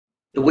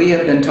We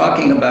have been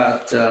talking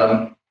about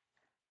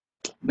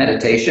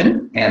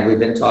meditation, and we've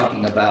been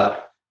talking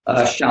about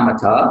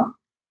shamatha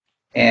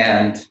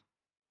and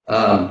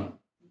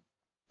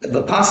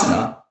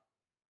vipassana.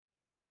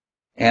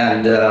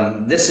 And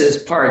this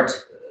is part,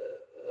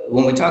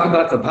 when we talk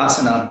about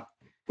vipassana,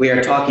 we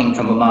are talking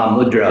from a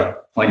Mahamudra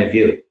point of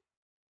view.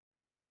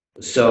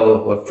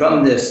 So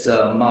from this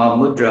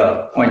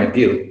Mahamudra point of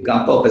view,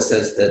 Gampopa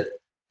says that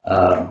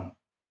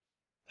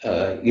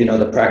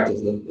the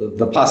practice of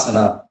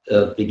vipassana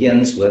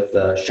begins with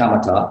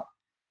shamatha,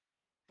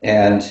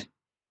 and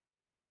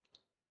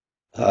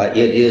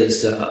it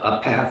is a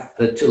path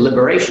to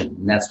liberation,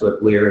 and that's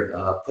what we're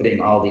putting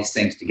all these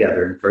things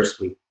together. And first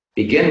we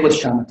begin with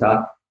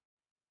shamatha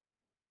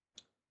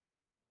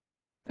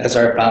as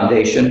our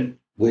foundation.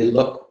 We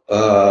look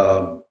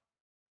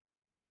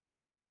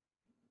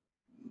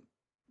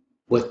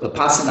with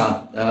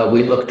vipassana,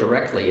 we look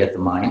directly at the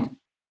mind.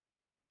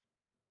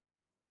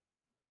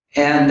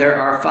 And there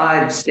are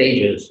 5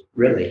 stages,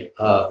 really,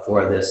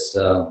 for this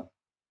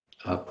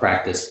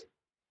practice.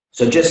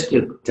 So just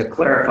to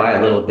clarify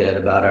a little bit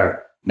about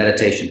our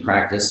meditation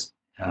practice,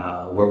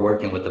 we're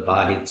working with the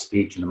body, the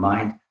speech, and the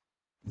mind.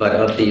 But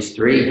of these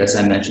 3, as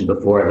I mentioned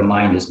before, the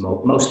mind is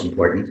most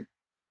important.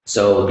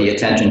 So the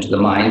attention to the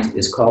mind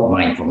is called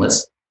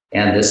mindfulness.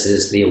 And this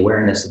is the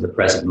awareness of the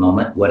present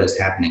moment, what is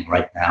happening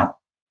right now.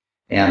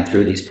 And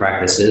through these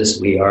practices,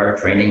 we are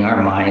training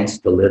our minds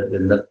to live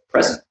in the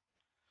present.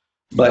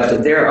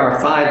 But there are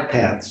 5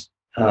 paths,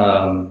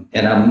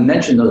 and I'll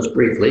mention those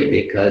briefly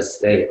because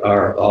they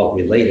are all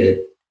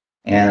related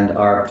and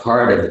are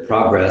part of the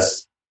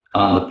progress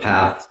on the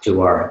path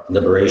to our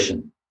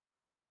liberation.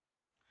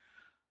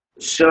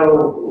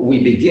 So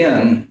we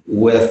begin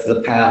with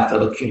the path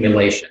of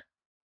accumulation.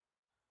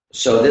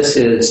 So this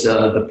is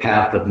the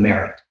path of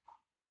merit.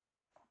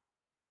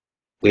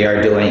 We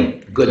are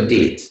doing good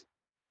deeds.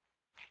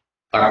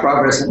 Our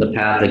progress in the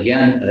path,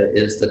 again,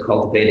 is the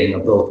cultivating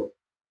of both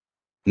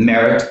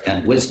merit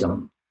and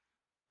wisdom,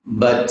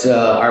 but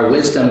our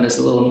wisdom is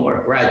a little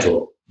more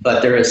gradual.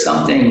 But there is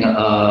something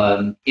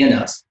in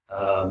us,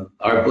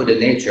 our Buddha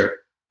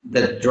nature,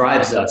 that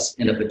drives us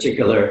in a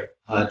particular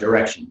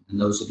direction. And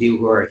those of you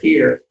who are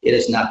here, it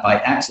is not by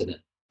accident.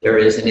 There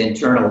is an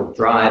internal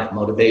drive,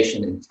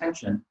 motivation,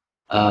 intention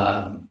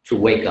to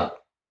wake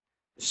up.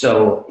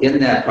 So in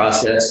that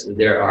process,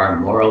 there are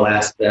moral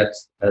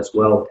aspects as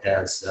well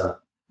as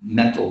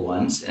mental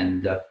ones,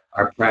 and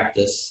our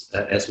practice,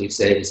 as we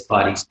say, is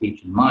body,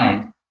 speech, and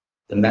mind.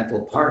 The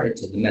mental part,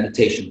 the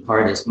meditation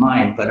part is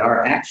mind, but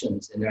our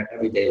actions in our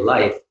everyday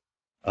life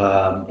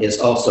is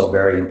also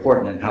very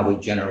important in how we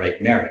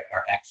generate merit,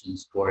 our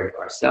actions toward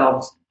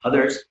ourselves and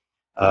others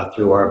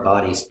through our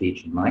body,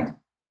 speech, and mind.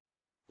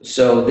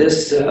 So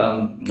this,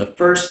 the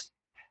first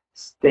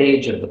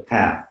stage of the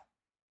path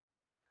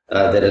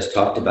that is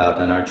talked about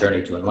on our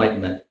journey to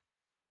enlightenment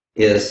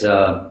is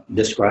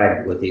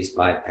described with these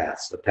 5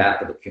 paths. The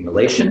path of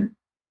accumulation,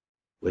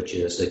 which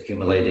is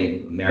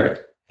accumulating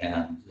merit,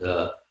 and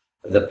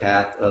the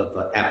path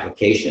of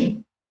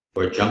application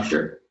or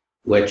juncture,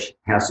 which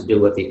has to do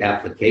with the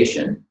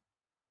application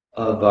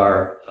of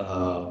our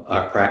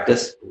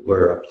practice.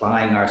 We're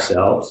applying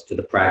ourselves to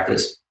the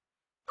practice,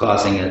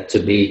 causing it to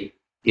be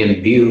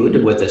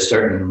imbued with a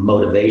certain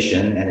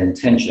motivation and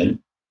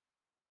intention.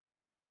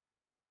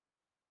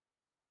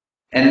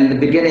 And in the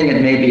beginning,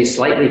 it may be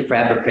slightly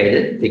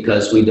fabricated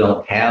because we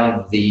don't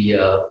have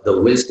the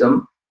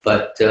wisdom.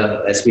 But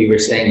as we were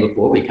saying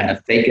before, we kind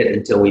of fake it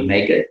until we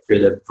make it through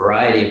the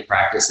variety of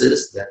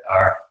practices that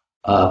are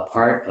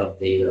part of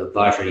the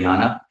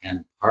Vajrayana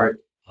and part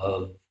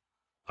of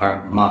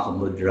our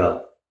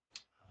Mahamudra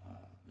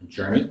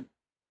journey.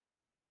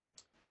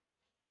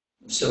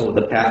 So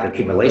the path of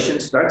accumulation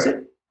starts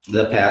it,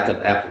 the path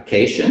of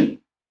application,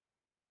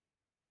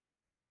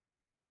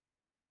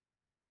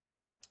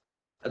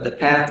 the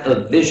path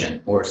of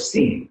vision or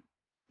seeing.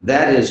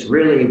 That is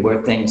really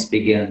where things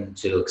begin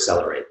to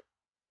accelerate.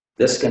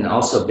 This can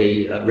also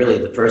be really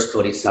the first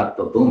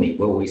bodhisattva bhumi,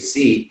 where we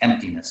see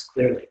emptiness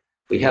clearly.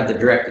 We have the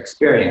direct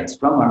experience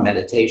from our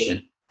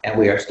meditation, and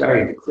we are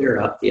starting to clear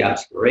up the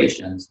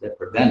obscurations that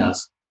prevent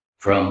us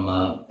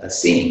from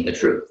seeing the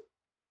truth.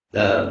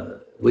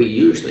 We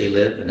usually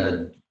live in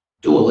a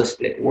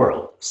dualistic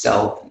world,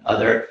 self and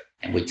other,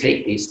 and we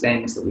take these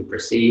things that we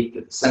perceive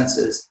through the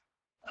senses,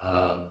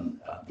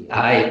 the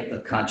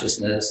eye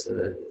consciousness,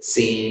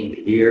 seeing,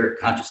 the ear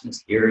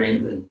consciousness,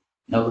 hearing, the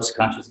nose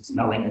consciousness,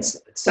 smelling,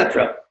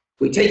 etc.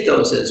 We take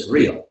those as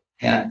real.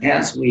 And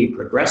as we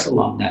progress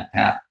along that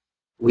path,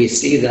 we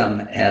see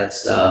them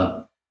as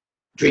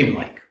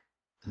dreamlike.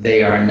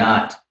 They are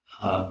not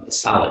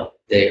solid.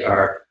 They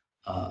are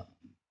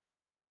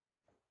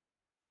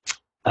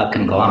a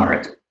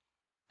conglomerate.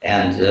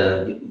 And,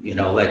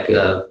 like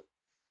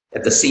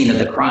at the scene of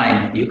the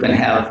crime, you can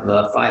have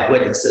 5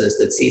 witnesses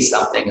that see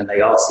something and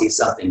they all see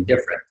something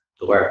different,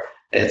 where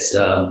it's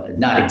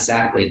not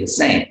exactly the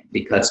same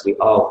because we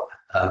all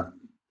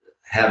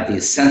have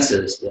these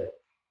senses that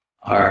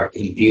are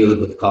imbued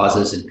with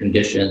causes and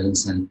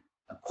conditions and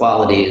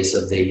qualities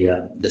of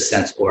the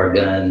sense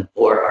organ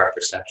or our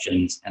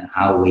perceptions and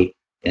how we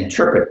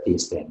interpret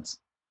these things.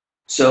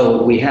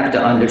 So we have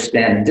to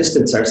understand,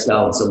 distance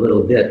ourselves a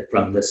little bit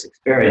from this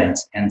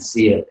experience and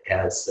see it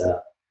as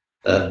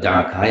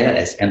Dharmakaya,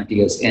 as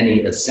empty as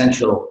any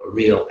essential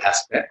real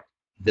aspect.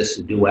 This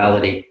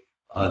duality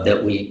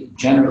that we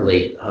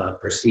generally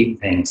perceive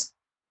things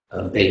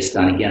based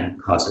on, again,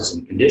 causes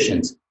and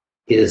conditions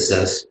is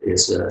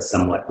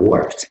somewhat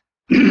warped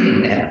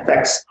and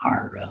affects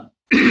our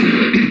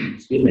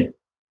excuse me,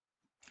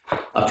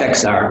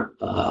 affects our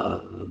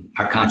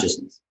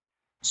consciousness.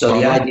 So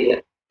the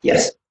idea,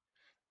 yes.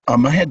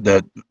 I had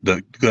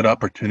the good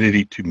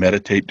opportunity to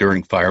meditate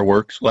during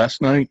fireworks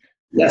last night.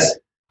 Yes.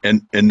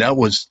 And that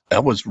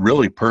was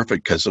really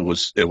perfect because it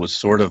was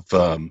sort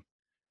of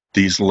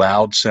these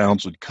loud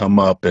sounds would come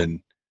up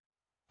and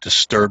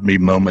disturb me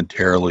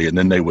momentarily, and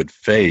then they would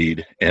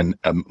fade, and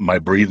my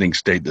breathing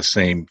stayed the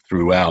same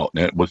throughout.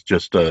 And it was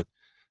just a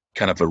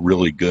kind of a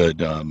really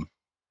good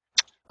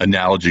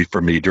analogy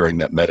for me during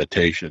that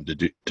meditation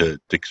to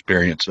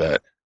experience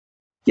that.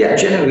 Yeah,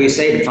 generally we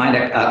say to find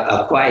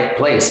a quiet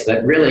place,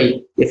 but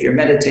really, if your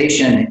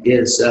meditation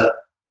is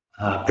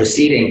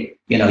proceeding,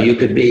 you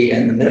could be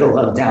in the middle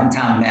of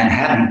downtown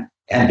Manhattan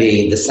and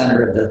be the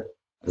center of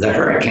the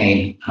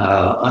hurricane,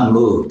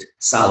 unmoved,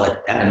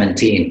 solid,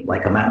 adamantine,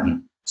 like a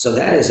mountain. So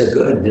that is a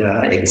good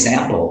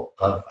example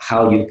of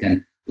how you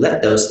can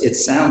let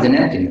it's sound and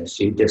emptiness.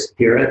 You just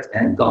hear it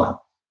and gone.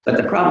 But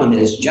the problem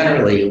is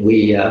generally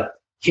we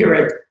hear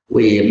it,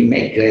 we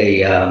make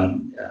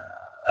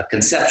a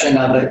conception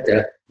of it,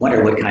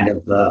 wonder what kind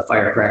of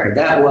firecracker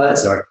that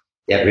was, or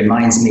it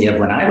reminds me of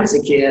when I was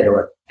a kid,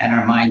 and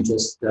our mind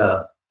just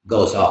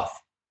goes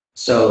off.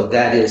 So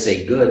that is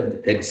a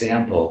good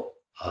example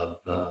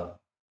of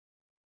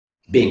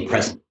being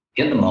present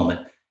in the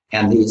moment,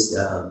 and these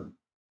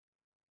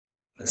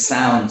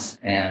sounds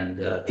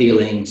and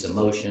feelings,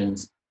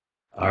 emotions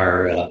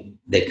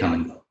they come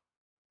and go,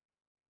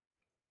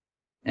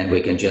 and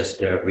we can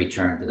just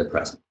return to the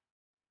present.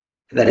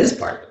 That is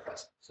part of the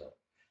present. So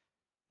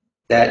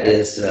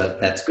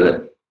that's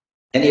good.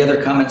 Any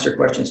other comments or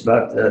questions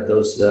about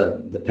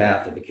the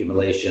path of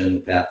accumulation,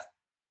 the path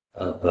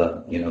of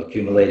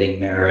accumulating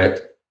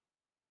merit,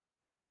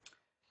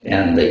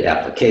 and the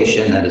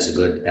application? That is a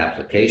good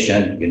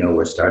application.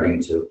 We're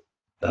starting to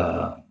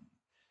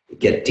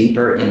get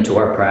deeper into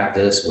our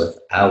practice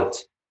without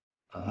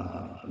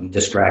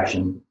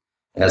distraction,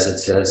 as it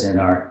says in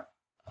our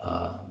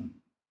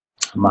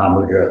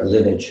Mahamudra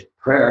lineage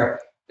prayer.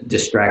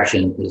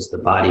 Distraction is the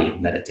body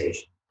of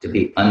meditation. To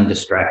be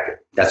undistracted.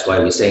 That's why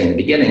we say in the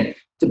beginning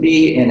to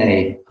be in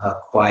a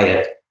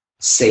quiet,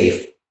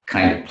 safe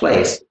kind of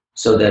place,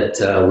 so that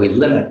we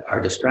limit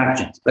our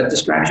distractions. But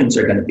distractions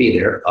are going to be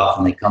there.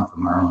 Often they come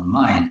from our own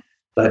mind.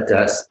 But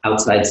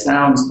outside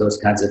sounds, those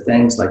kinds of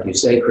things, like you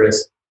say,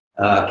 Chris,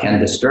 can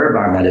disturb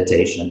our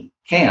meditation.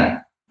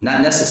 Can. Not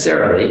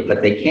necessarily,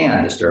 but they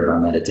can disturb our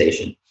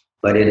meditation.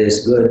 But it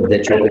is good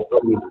that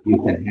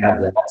you can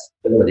have that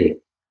ability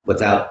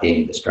without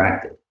being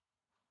distracted.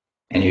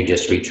 And you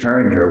just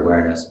return your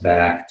awareness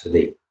back to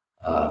the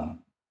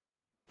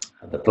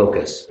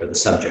focus or the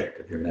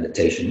subject of your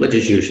meditation, which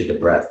is usually the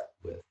breath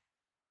with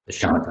the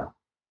shamatha.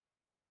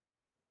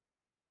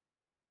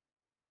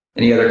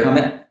 Any other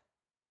comment?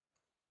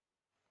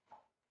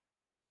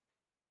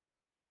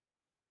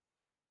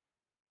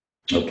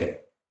 Okay.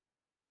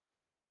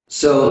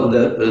 So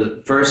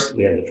the first,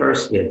 we had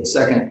the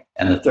second,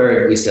 and the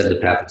third, we said the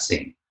path of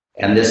seeing.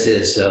 And this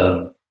is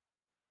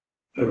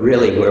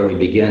really where we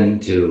begin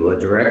to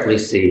directly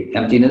see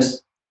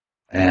emptiness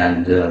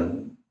and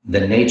the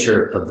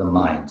nature of the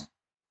mind.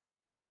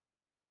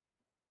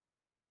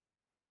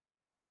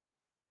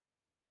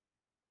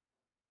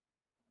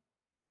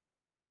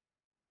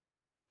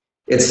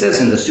 It says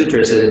in the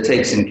sutras that it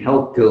takes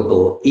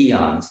incalculable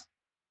eons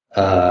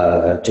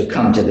to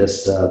come to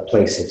this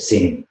place of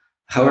seeing.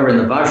 However, in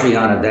the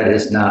Vajrayana, that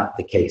is not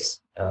the case.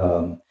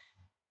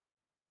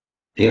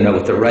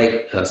 With the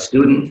right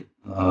student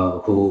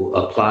who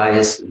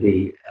applies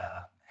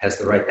has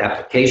the right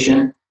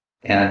application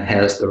and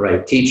has the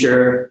right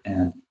teacher,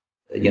 and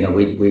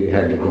we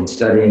had been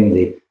studying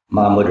the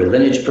Mahamudra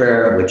lineage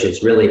prayer, which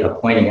is really a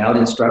pointing out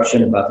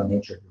instruction about the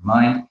nature of your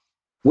mind.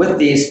 With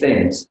these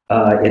things,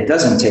 it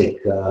doesn't take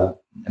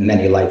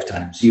many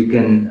lifetimes. You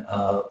can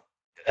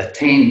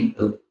attain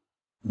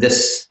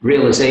this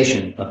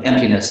realization of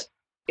emptiness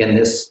in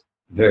this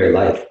very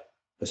life.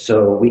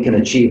 So we can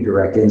achieve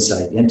direct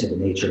insight into the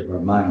nature of our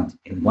mind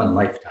in one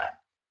lifetime,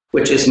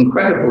 which is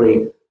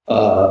incredibly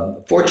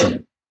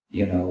fortunate.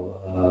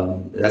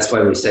 That's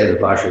why we say the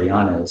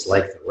Vajrayana is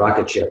like the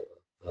rocket ship,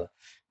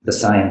 the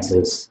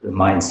sciences, the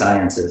mind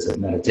sciences of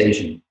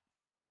meditation.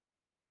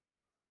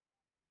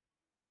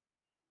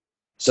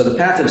 So the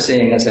path of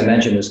seeing, as I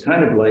mentioned, is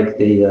kind of like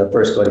the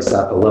first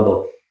bodhisattva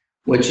level,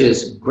 which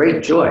is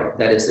great joy.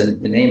 That is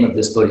the name of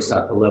this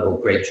bodhisattva level,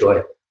 great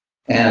joy.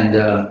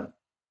 And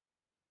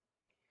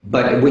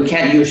but we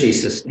can't usually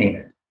sustain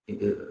it.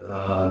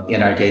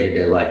 in our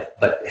day-to-day life.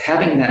 But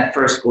having that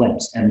first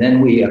glimpse, and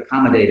then we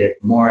accommodate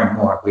it more and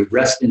more. We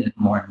rest in it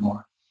more and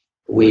more.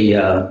 We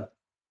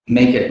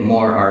make it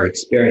more our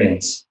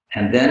experience,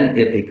 and then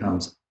it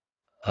becomes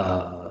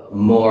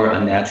more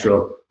a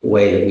natural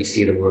way that we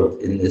see the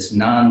world in this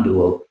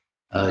non-dual,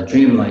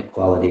 dreamlike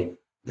quality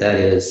that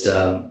is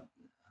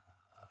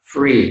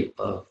free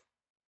of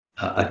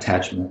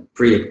attachment,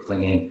 free of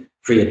clinging,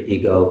 free of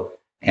ego,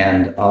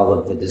 and all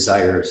of the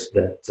desires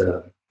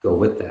that go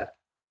with that.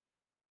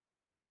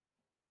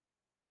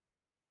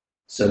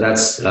 So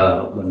that's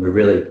when we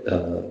really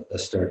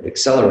start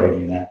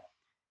accelerating that.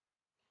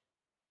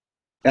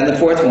 And the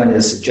fourth one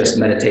is just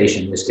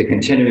meditation, is to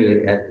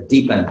continue to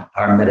deepen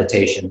our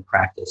meditation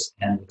practice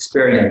and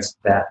experience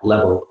that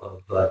level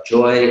of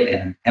joy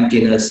and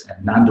emptiness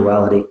and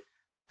non-duality.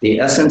 The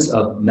essence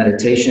of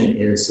meditation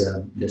is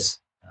this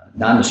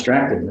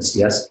non-distractedness,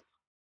 yes,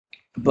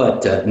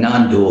 but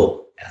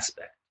non-dual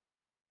aspect.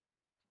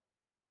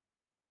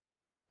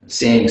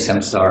 Seeing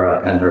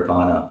samsara and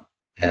nirvana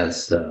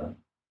as the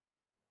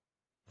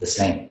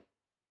same.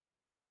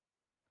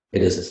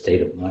 It is a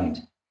state of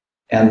mind.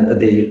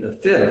 And the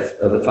fifth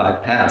of the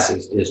five paths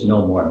is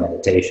no more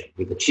meditation.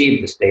 We've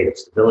achieved the state of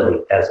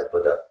stability as a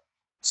Buddha.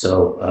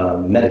 So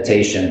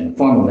meditation,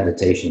 formal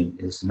meditation,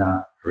 is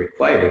not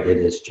required. It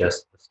is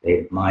just a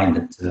state of mind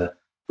that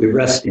we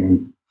rest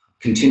in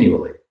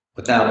continually,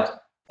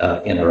 without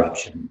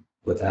interruption,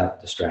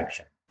 without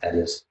distraction. That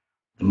is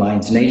the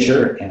mind's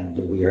nature, and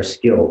we are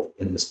skilled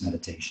in this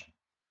meditation.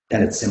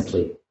 And it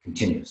simply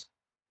continues.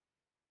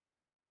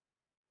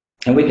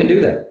 And we can do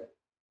that.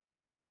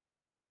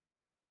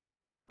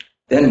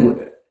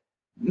 Then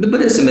the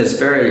Buddhism is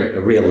very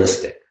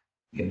realistic.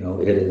 You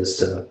know, it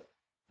is.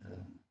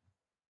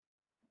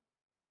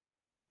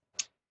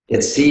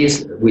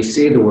 We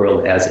see the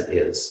world as it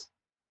is.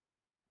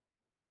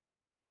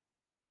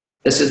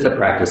 This is the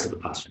practice of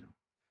Vipassana.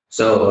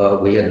 So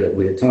we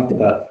had talked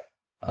about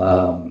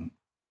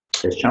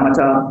there's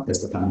shamatha,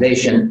 there's the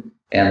foundation,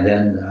 and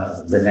then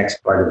the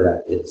next part of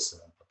that is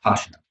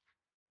Vipassana.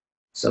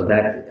 So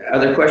that, are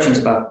there questions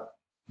about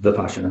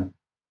Vipassana?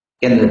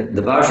 In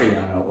the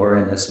Vajrayana, or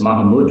in this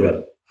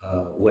Mahamudra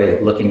way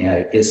of looking at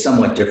it, is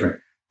somewhat different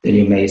than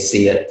you may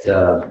see it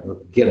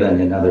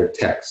given in other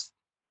texts.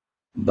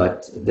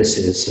 But this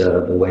is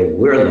the way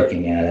we're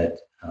looking at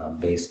it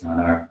based on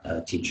our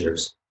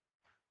teachers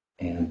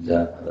and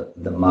the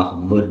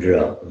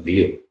Mahamudra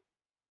view.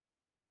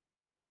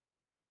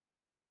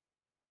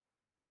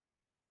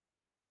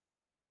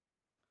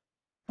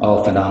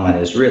 All phenomena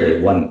is really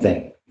one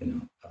thing.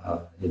 You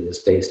know, it is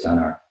based on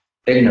our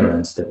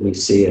ignorance that we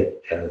see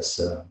it as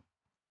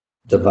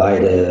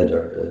divided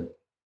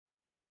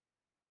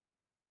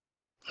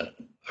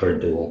or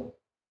dual.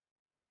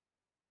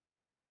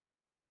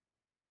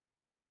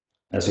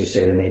 As we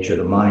say, the nature of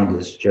the mind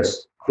is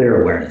just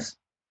clear awareness.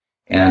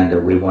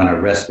 And we want to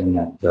rest in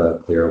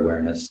that clear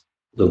awareness,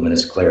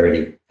 luminous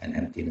clarity and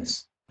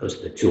emptiness. Those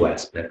are the two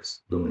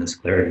aspects, luminous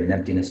clarity and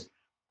emptiness.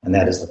 And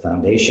that is the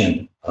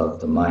foundation of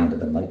the mind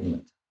of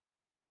enlightenment.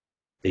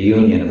 The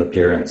union of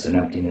appearance and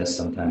emptiness.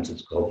 Sometimes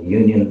it's called the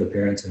union of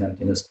appearance and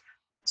emptiness.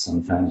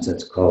 Sometimes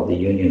it's called the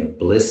union of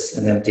bliss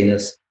and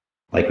emptiness.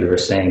 Like we were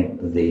saying,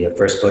 the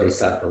first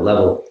bodhisattva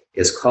level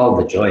is called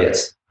the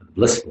joyous, the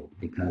blissful,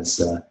 because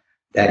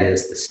that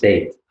is the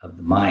state of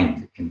the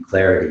mind in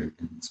clarity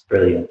and its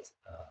brilliant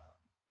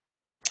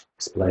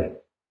display.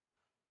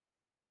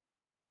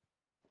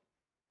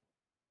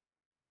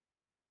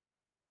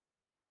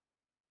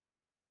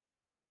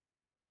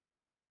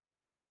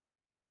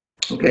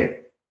 Okay.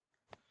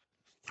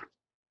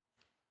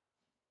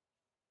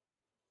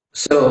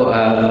 So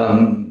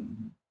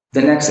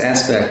the next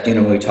aspect, you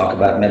know, when we talk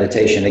about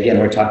meditation, again,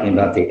 we're talking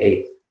about the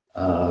 8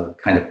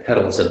 kind of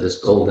petals of this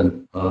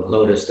golden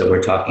lotus that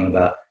we're talking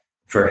about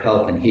for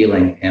health and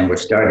healing. And we're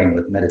starting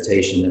with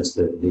meditation as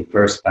the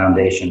first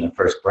foundation, the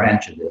first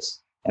branch of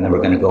this. And then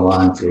we're going to go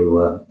on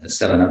to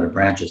 7 other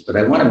branches. But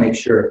I want to make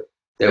sure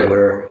that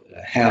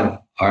we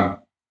have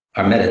our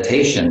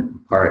meditation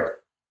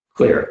part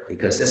clear,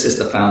 because this is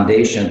the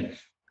foundation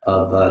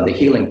of the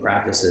healing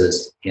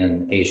practices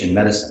in Asian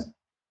medicine.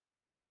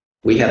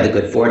 We have the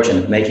good fortune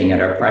of making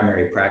it our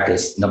primary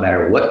practice no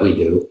matter what we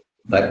do.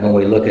 But when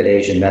we look at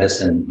Asian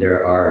medicine,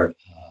 there are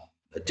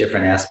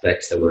different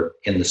aspects that were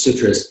in the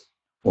sutras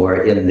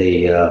or in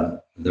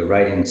the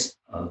writings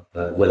of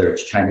whether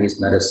it's Chinese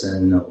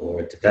medicine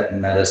or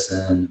Tibetan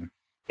medicine,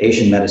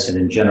 Asian medicine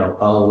in general,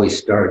 always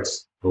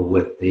starts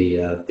with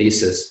the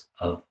thesis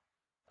of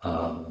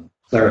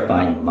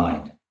clarifying the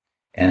mind.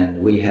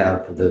 And we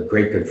have the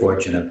great good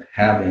fortune of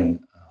having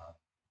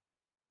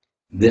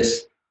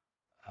this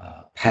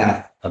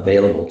path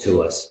available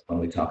to us when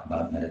we talk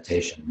about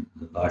meditation,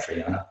 the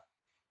Vajrayana,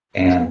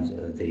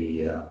 and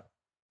the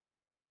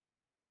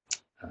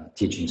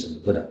teachings of the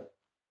Buddha.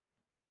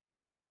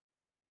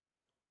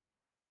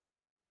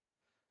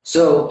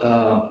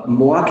 So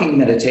walking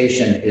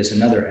meditation is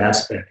another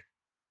aspect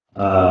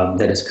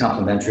that is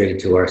complementary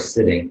to our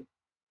sitting.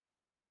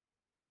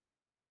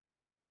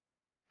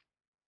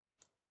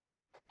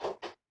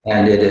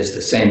 And it is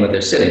the same with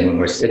the sitting. When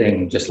we're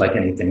sitting, just like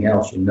anything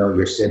else, you know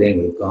you're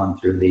sitting. We've gone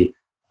through the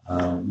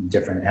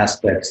different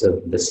aspects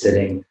of the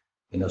sitting,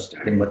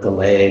 starting with the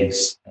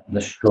legs and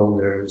the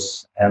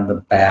shoulders and the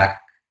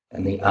back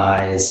and the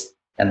eyes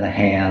and the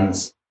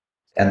hands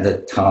and the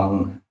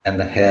tongue and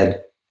the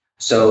head.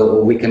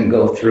 So we can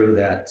go through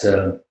that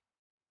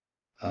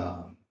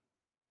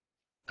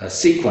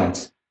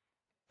sequence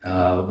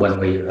when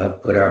we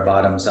put our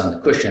bottoms on the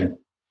cushion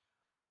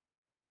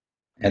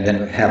and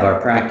then have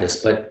our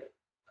practice. But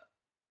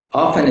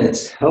often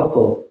it's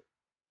helpful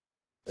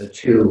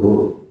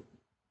to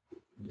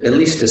at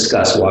least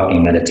discuss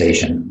walking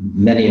meditation.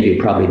 Many of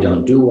you probably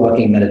don't do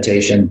walking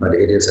meditation, but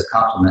it is a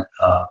complement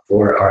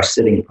for our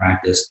sitting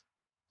practice.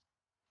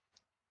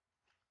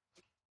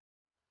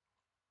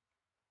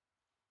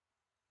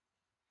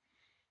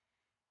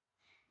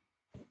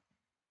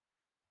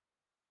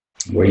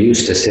 We're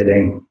used to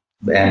sitting,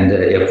 and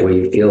if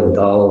we feel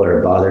dull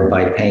or bothered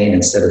by pain,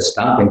 instead of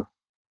stopping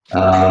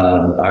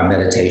our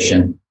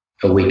meditation,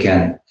 we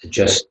can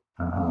just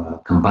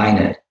combine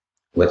it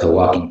with a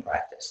walking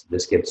practice.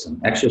 This gives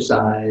some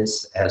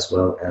exercise as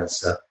well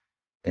as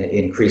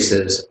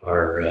increases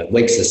or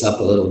wakes us up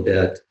a little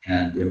bit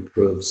and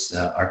improves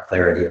our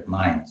clarity of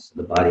mind. So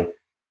the body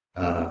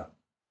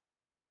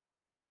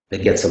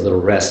it gets a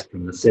little rest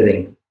from the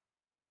sitting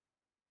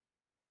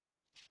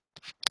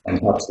and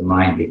helps the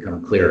mind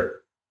become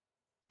clearer.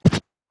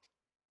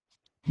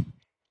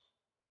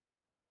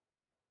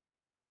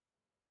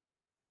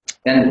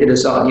 And it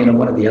is all,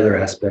 one of the other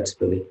aspects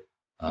for the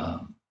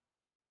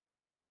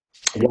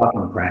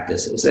walking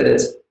practice is that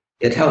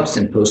it helps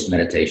in post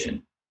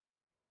meditation.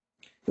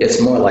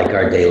 It's more like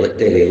our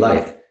daily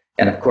life.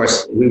 And of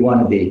course, we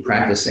want to be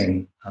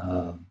practicing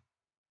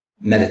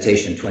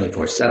meditation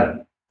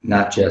 24/7,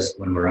 not just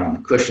when we're on the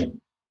cushion.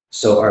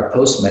 So our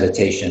post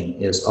meditation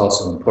is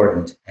also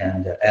important.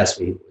 And as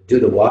we do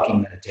the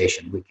walking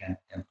meditation, we can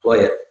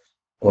employ it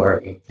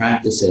or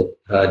practice it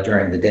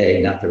during the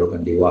day. Not that we're going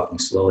to be walking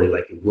slowly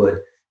like you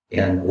would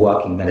in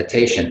walking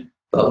meditation,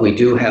 but we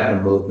do have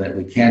a movement.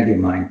 We can be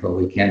mindful.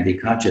 We can be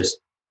conscious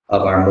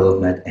of our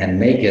movement and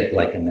make it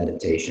like a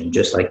meditation.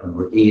 Just like when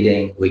we're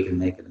eating, we can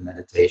make it a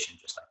meditation.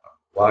 Just like when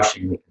we're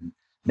washing, we can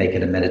make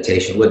it a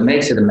meditation. What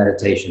makes it a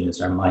meditation is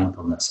our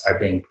mindfulness, our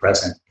being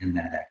present in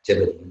that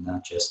activity and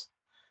not just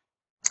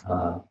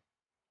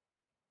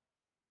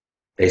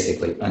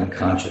basically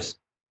unconscious.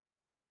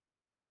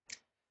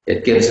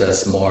 It gives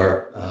us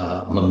more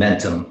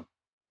momentum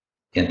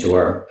into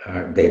our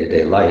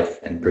day-to-day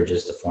life and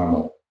bridges the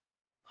formal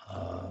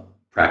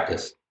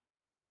practice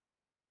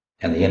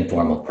and the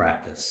informal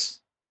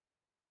practice.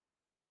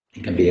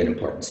 It can be an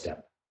important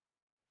step.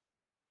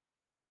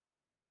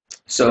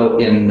 So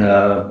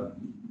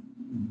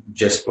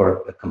just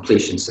for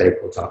completion's sake,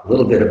 we'll talk a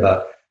little bit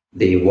about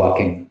the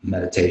walking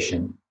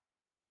meditation.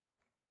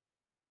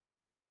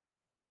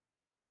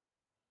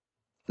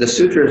 The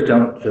sutras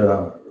don't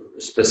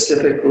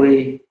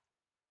specifically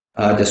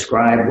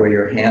describe where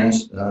your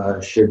hands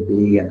should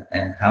be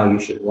and how you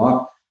should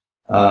walk.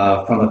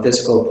 From a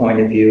physical point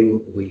of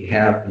view, we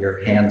have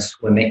your hands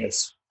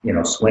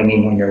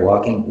swinging when you're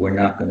walking.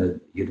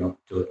 You don't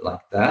do it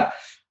like that.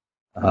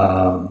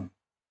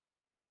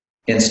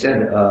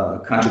 Instead,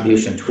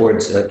 contribution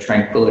towards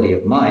tranquility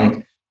of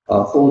mind,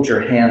 hold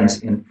your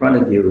hands in front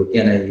of you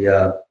in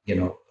a,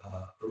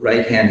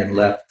 right hand and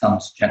left,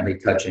 thumbs gently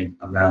touching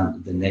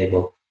around the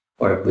navel,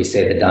 or we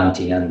say the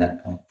dantian,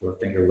 that point,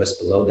 forefinger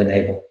wisp below the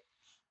navel.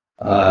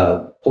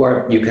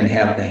 Or you can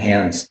have the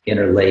hands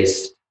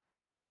interlaced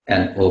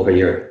and over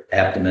your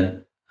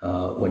abdomen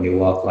when you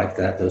walk like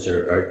that. Those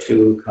are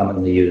two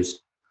commonly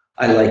used.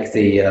 I like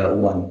the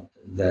one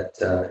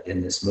that in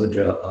this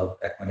mudra of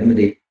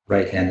equanimity,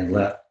 right hand and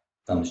left,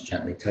 thumbs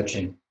gently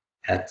touching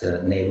at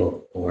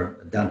navel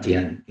or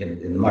dantian.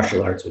 In the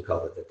martial arts, we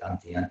call it the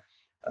dantian.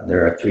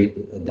 There are three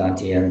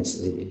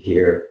dantians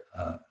here,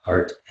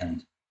 heart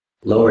and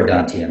lower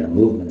dantian, the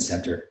movement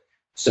center.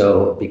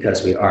 So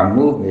because we are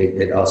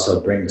moving, it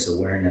also brings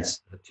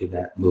awareness to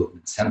that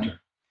movement center.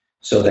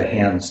 So the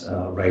hands,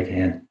 right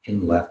hand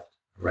in left,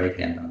 right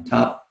hand on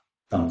top,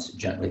 thumbs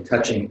gently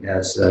touching,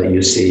 as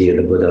you see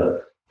the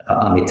Buddha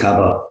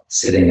Amitabha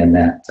sitting in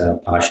that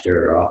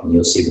posture, or often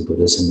you'll see the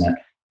Buddhas in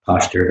that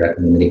posture of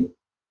equanimity.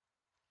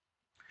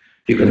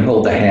 You can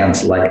hold the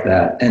hands like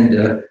that.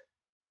 And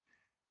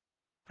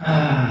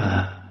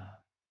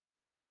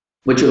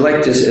would you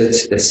like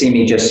to see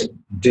me just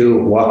do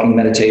walking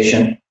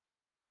meditation?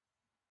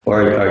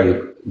 Or are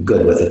you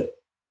good with it?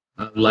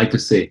 I'd like to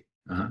see.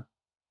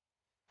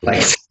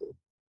 Like,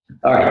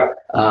 all right.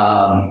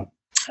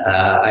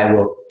 I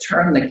will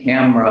turn the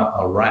camera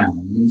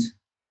around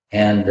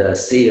and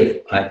see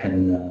if I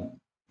can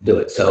do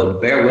it. So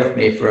bear with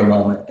me for a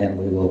moment and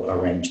we will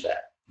arrange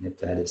that, if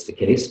that is the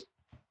case.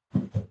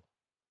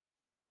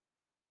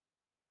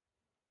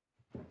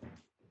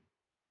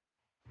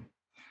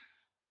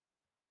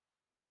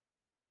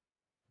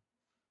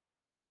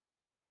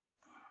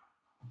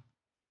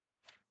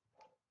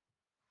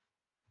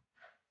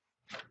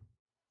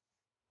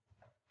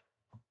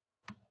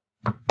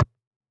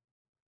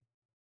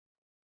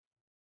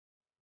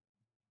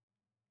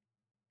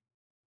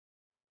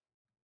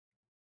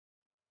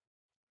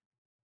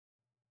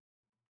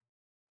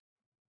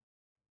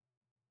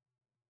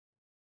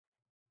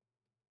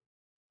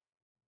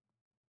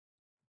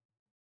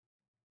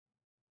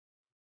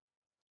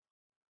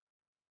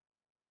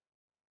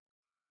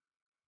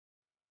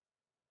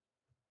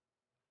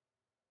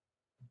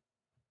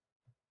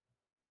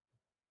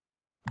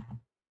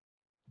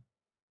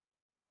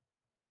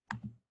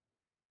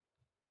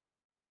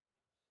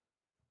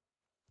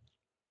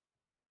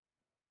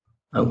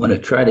 I want to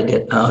try to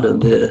get out of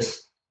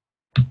this.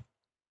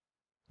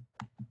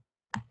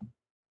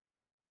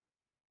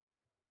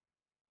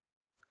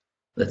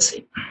 Let's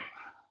see.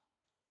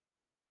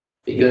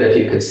 Be good if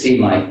you could see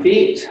my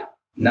feet.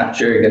 Not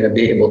sure you're going to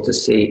be able to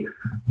see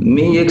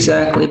me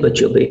exactly, but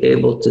you'll be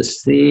able to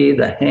see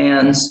the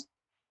hands.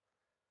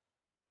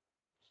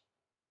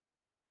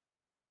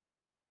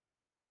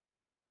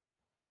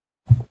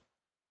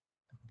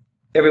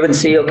 Everyone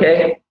see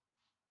okay?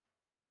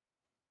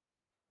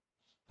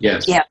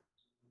 Yes. Yeah.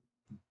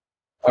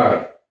 All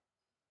right.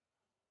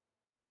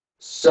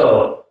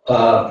 So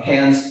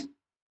hands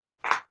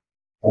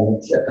on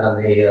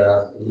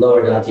the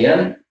lower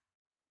dantian.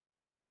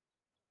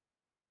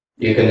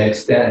 You can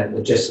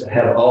extend, just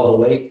have all the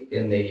weight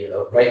in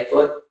the right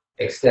foot,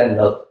 extend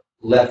the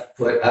left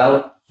foot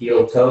out,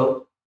 heel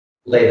toe,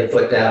 lay the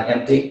foot down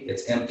empty,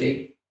 it's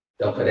empty.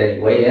 Don't put any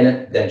weight in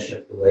it, then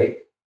shift the weight.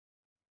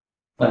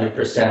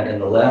 100% in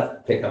the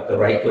left, pick up the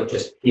right foot,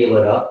 just heel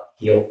it up,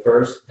 heel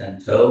first,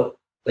 then toe.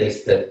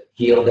 Place the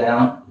heel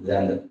down,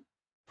 then the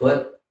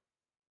foot,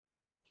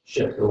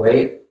 shift the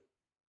weight.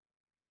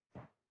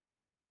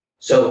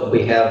 So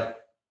we have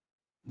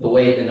the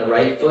weight in the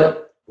right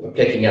foot, we're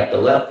picking up the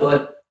left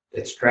foot,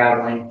 it's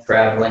traveling,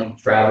 traveling,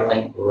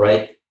 traveling,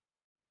 right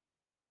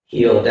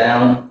heel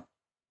down,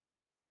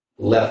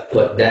 left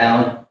foot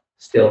down,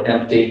 still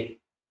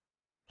empty,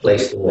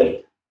 place the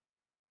weight.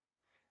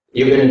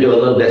 You're going to do a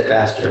little bit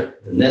faster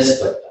than this,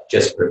 but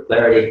just for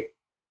clarity,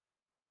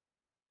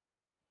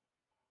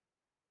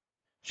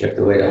 shift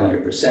the weight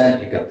 100%,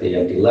 pick up the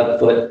empty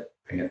left foot,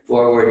 bring it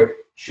forward,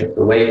 shift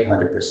the weight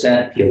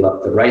 100%, peel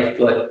up the right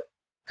foot,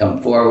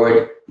 come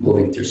forward,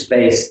 moving through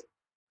space,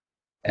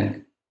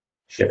 and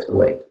shift the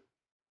weight.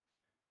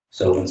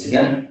 So once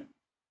again,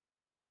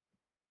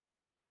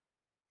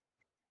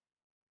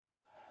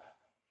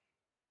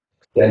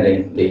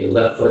 extending the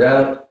left foot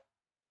out,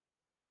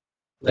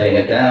 laying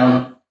it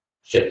down,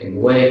 shifting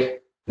the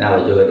weight. Now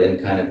we'll do it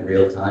in kind of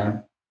real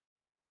time.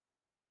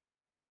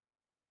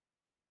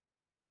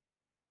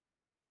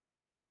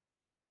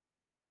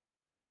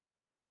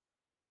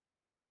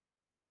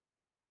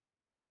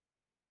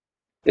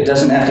 It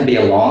doesn't have to be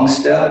a long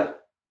step.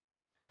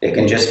 It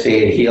can just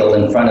be a heel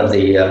in front of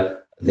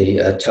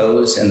the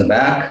toes in the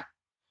back,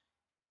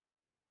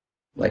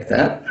 like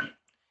that.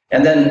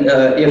 And then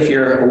if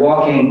you're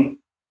walking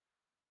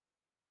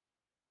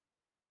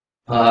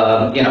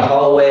in a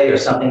hallway or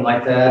something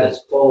like that,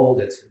 it's cold,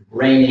 it's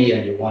rainy,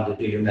 and you want to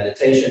do your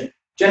meditation,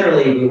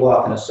 generally we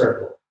walk in a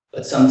circle.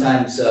 But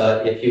sometimes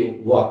if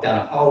you walk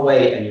down a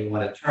hallway and you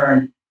want to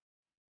turn,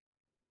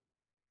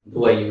 the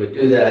way you would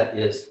do that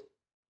is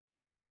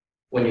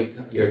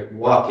when you're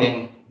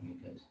walking,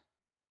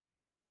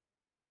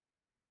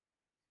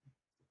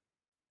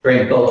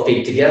 bring both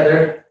feet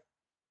together,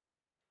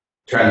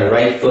 turn the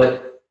right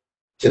foot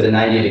to the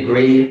 90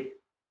 degree,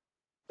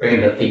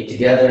 bring the feet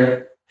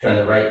together, turn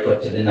the right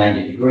foot to the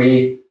 90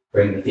 degree,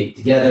 bring the feet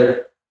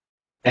together,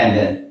 and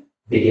then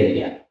begin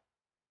again.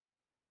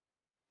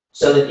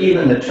 So that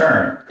even the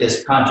turn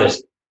is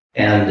conscious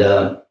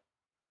and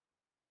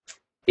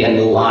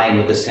in line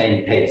with the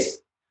same pace.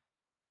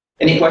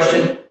 Any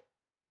question?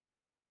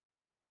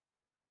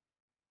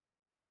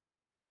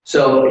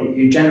 So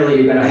you're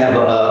going to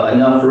have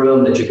enough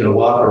room that you can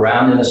walk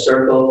around in a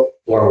circle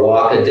or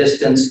walk a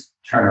distance,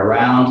 turn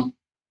around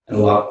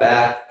and walk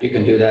back. You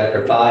can do that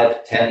for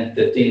 5, 10,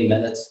 15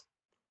 minutes.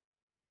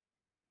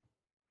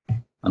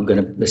 I'm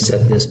going to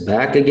set this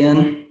back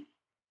again.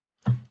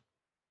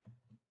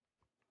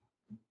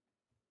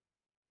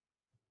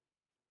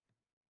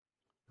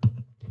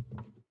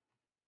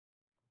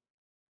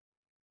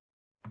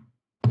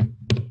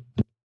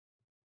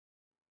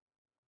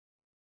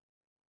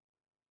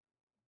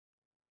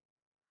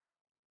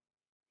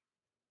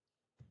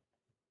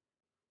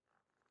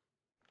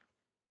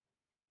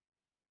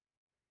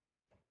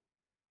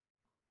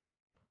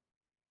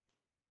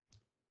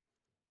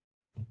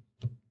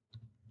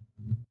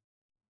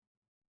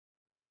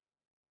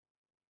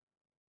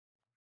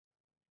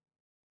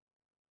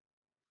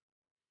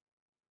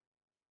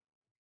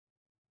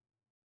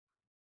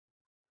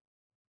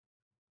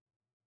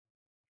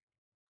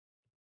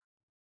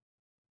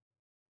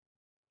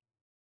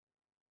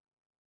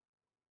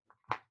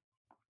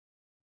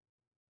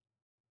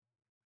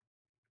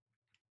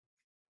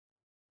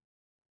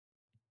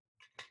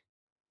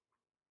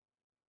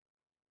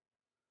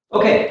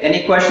 Okay,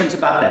 any questions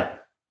about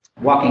that?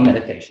 Walking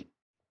meditation.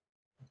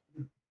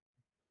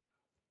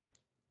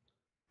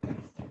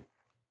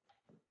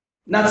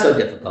 Not so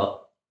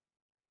difficult.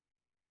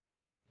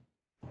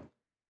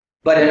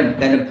 But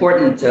an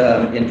important,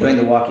 in doing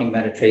the walking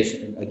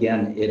meditation,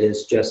 again, it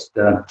is just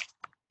a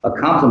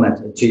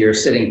complement to your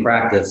sitting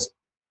practice.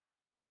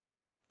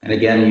 And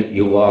again,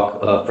 you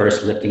walk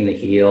first lifting the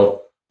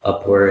heel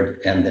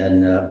upward and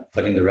then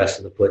putting the rest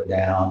of the foot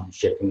down,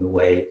 shifting the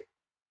weight.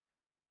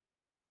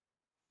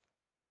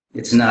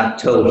 It's not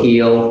toe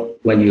heel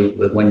when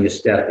you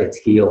step, it's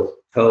heel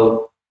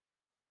toe.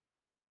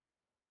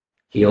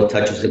 Heel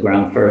touches the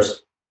ground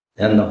first,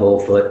 then the whole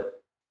foot,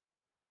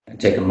 and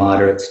take a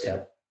moderate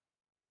step.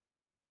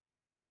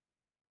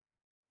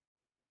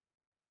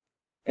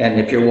 And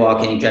if you're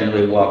walking,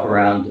 generally walk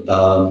around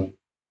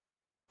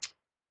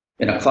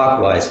in a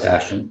clockwise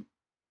fashion,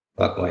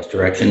 clockwise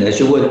direction, as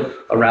you would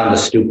around the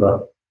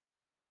stupa.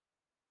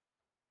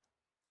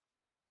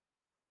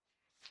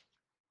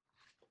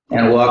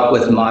 And walk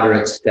with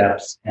moderate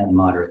steps and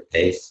moderate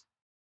pace.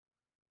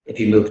 If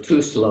you move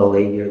too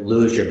slowly, you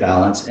lose your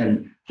balance.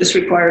 And this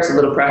requires a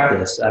little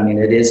practice. I mean,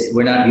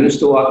 we're not used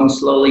to walking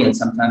slowly, and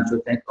sometimes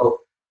we think,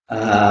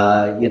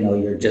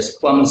 you're just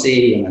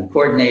clumsy and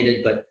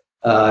uncoordinated, but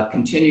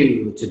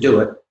continue to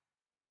do it.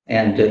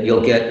 And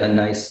you'll get a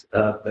nice,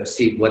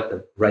 see what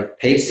the right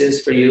pace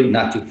is for you,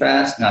 not too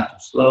fast, not too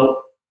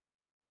slow.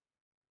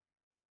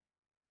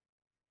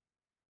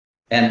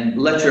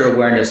 And let your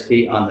awareness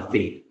be on the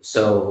feet.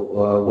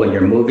 So when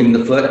you're moving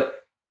the foot,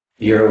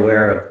 you're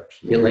aware of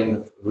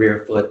peeling the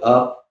rear foot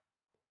up,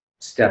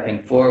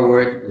 stepping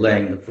forward,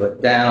 laying the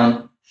foot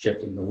down,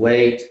 shifting the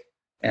weight,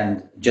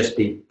 and just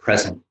be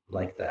present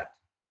like that.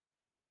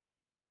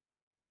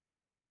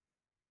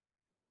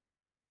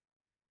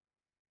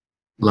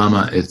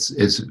 Lama,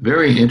 it's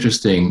very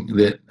interesting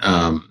that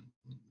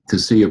to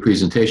see your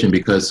presentation,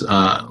 because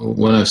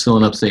when I was still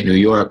in upstate New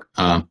York,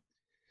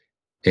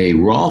 a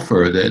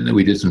Rolfer that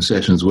we did some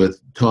sessions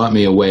with taught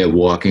me a way of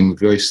walking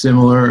very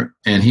similar,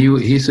 and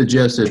he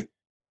suggested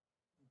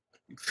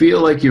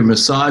feel like you're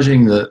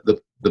massaging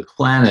the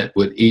planet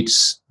with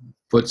each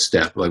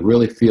footstep, like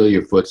really feel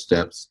your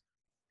footsteps.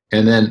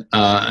 And then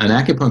an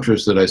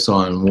acupuncturist that I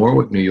saw in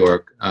Warwick, New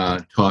York,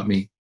 taught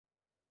me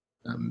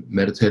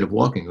meditative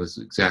walking. It was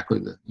exactly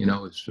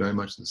it's very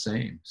much the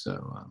same.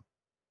 So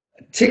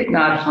Thich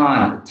Nhat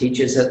Hanh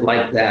teaches it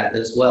like that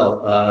as well,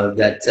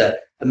 that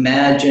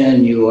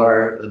imagine you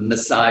are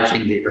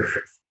massaging the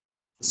earth.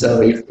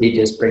 So he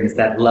just brings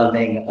that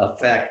loving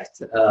effect,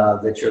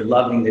 that you're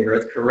loving the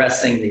earth,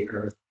 caressing the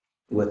earth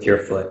with your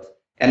foot.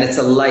 And it's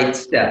a light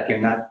step. You're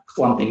not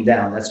clumping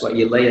down. That's why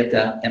you lay it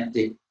down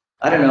empty.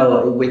 I don't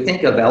know, we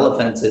think of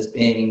elephants as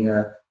being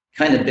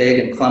kind of big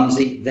and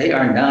clumsy. They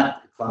are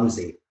not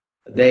clumsy.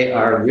 They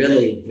are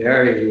really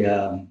very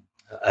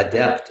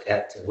adept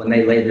at, when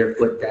they lay their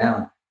foot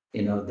down,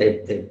 they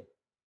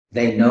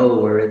know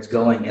where it's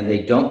going, and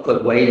they don't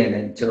put weight in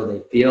it until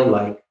they feel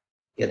like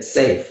it's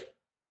safe.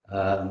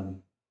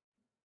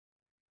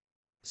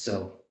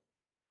 So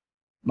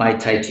my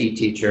Tai Chi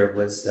teacher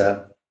was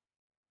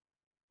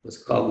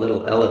called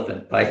Little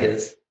Elephant by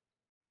his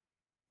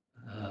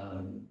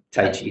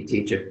Tai Chi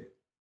teacher,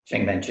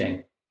 Cheng Man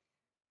Cheng,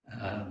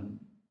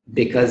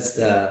 because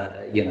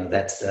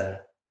that's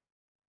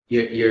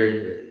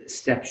your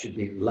step should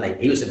be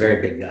light. He was a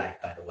very big guy,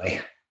 by the way,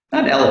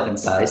 not elephant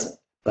size,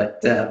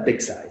 but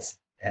big size,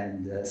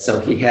 and so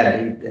he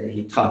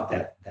taught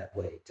that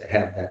way, to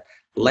have that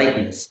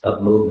lightness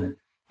of movement.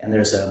 And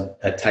there's a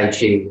Tai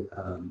Chi,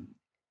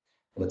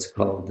 what's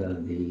called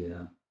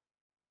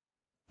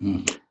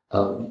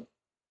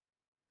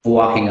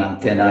walking on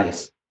thin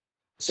ice.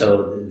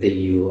 So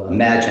you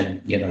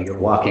imagine, you're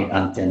walking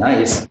on thin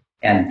ice,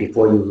 and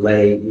before you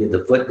lay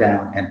the foot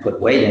down and put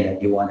weight in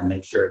it, you want to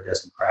make sure it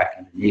doesn't crack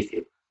underneath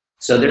you.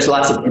 So there's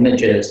lots of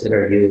images that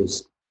are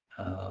used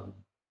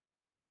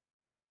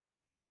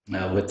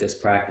with this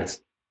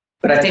practice.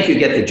 But I think you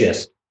get the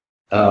gist.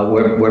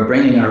 We're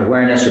bringing our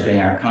awareness, we're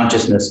bringing our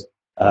consciousness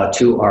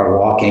to our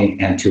walking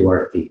and to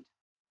our feet.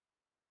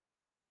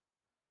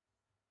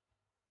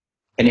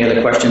 Any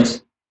other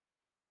questions?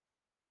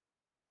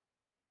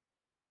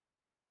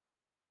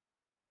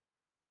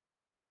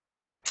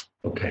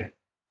 Okay.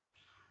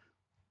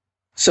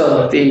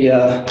 So the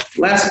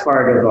last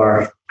part of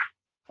our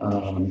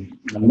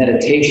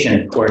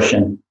meditation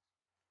portion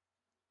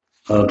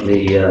of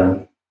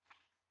the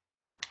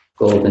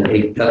golden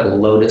eight-petaled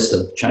lotus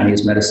of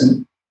Chinese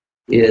medicine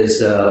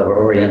is, or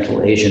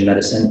Oriental Asian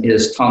medicine,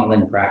 is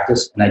Tonglen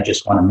practice. And I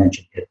just want to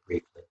mention it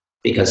briefly,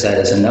 because that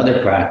is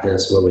another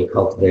practice where we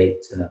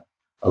cultivate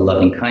a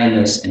loving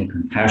kindness and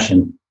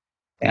compassion.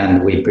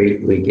 And we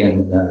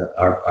begin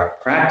our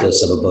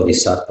practice of a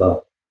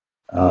bodhisattva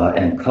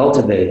and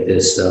cultivate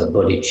this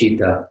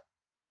bodhicitta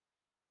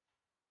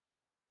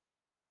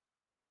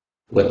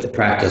with the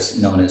practice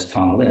known as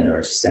Tonglen,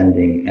 or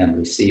sending and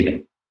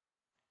receiving.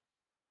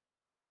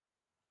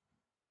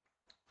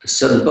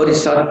 So the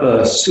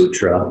Bodhisattva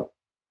Sutra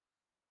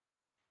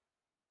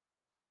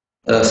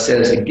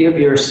says, give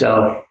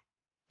yourself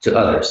to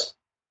others,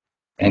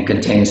 and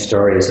contains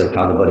stories of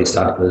how the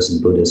Bodhisattvas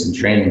and Buddhas in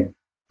training,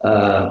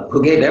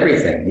 who gave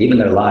everything, even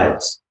their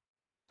lives,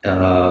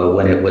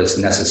 when it was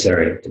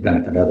necessary to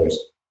benefit others.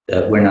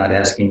 We're not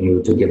asking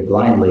you to give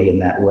blindly in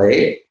that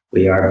way.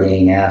 We are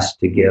being asked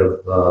to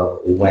give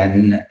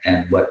when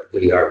and what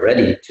we are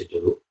ready to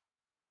do.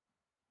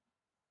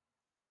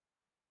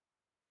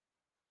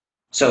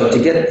 So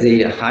to get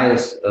the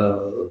highest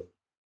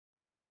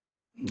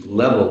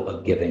level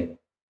of giving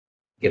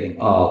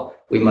all,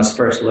 we must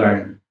first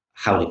learn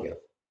how to give.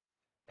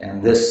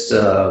 And this,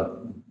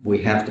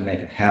 we have to make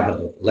a habit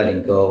of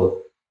letting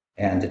go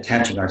and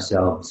detaching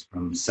ourselves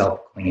from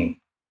self-clinging.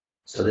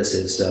 So this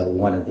is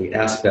one of the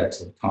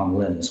aspects of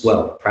Tonglen as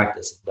well, the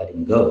practice of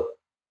letting go.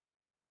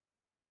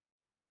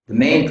 The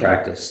main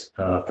practice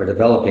for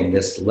developing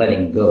this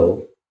letting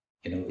go,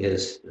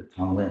 is the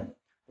Tonglen,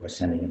 or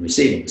sending and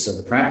receiving. So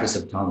the practice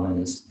of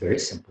Tonglen is very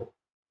simple.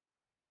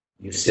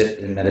 You sit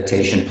in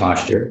meditation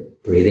posture,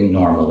 breathing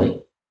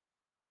normally.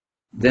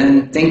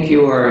 Then think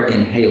you are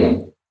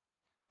inhaling,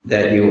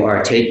 that you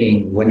are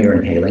taking, when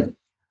you're inhaling,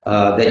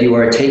 that you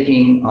are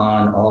taking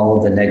on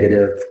all the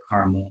negative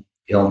karma,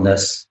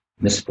 illness,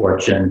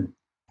 misfortune,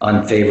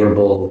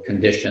 unfavorable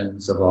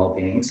conditions of all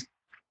beings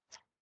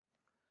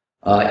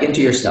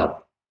into yourself.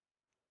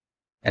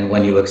 And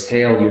when you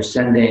exhale, you're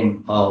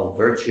sending all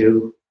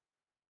virtue,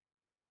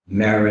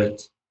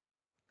 merit,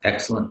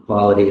 excellent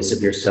qualities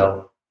of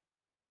yourself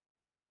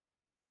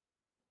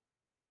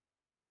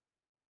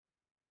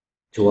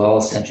to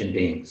all sentient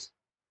beings.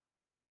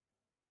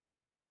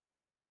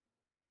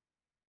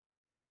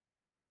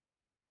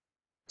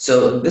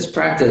 So this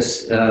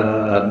practice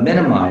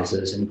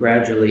minimizes and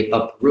gradually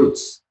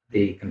uproots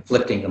the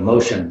conflicting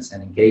emotions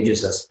and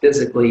engages us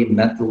physically,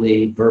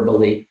 mentally,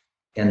 verbally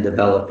in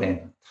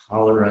developing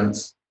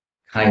tolerance,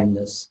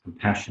 kindness,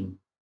 compassion.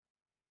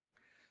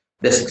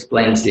 This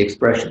explains the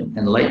expression,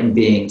 enlightened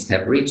beings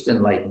have reached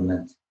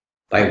enlightenment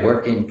by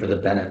working for the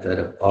benefit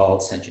of all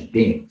sentient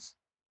beings.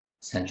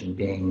 Sentient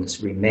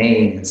beings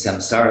remain in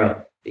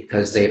samsara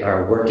because they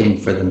are working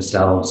for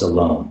themselves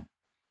alone.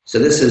 So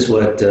this is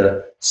what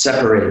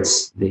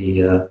separates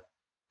the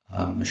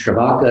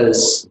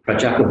Shravakas,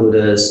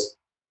 Prajapabuddhas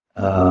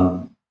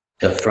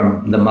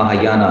from the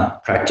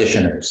Mahayana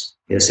practitioners,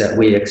 is that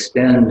we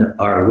extend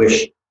our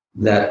wish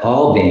that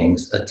all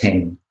beings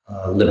attain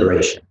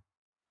liberation.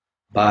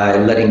 By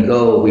letting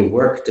go, we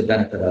work to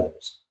benefit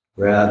others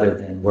rather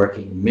than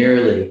working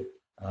merely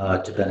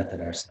to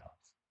benefit ourselves.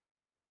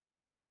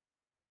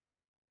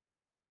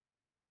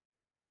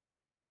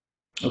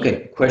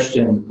 Okay,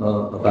 question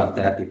about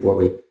that before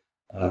we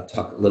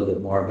talk a little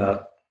bit more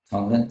about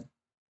Tonglen?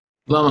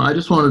 Lama, I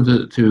just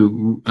wanted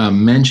to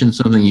mention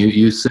something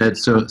you said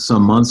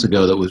some months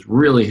ago that was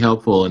really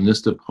helpful in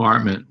this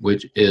department,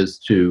 which is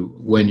to,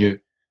 when you're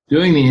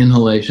doing the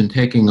inhalation,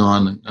 taking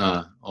on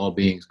all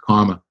beings'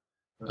 karma,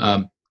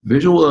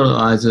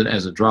 visualize it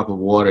as a drop of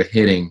water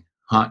hitting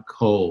hot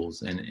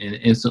coals and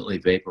instantly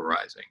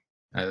vaporizing.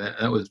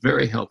 That was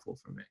very helpful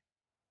for me.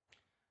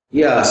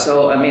 Yeah,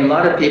 so I mean, a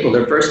lot of people,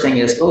 their first thing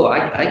is, oh,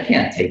 I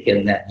can't take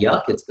in that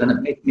yuck. It's going to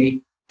make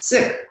me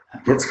sick.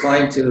 It's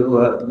going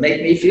to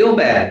make me feel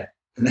bad.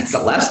 And that's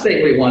the last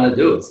thing we want to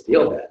do, is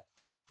feel bad.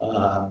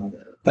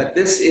 But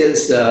this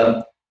is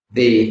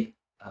the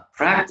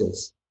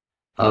practice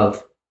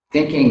of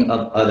thinking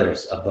of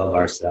others above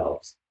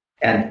ourselves.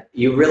 And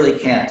you really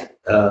can't,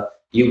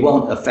 you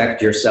won't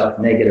affect yourself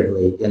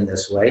negatively in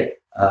this way.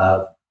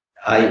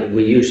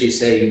 We usually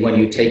say when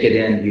you take it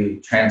in, you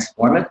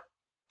transform it.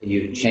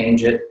 You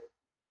change it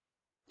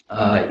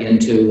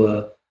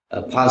into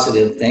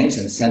positive things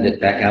and send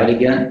it back out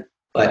again.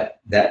 But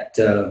that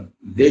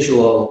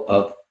visual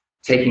of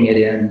taking it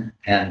in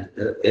and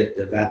it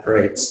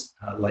evaporates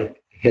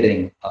like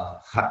hitting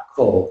hot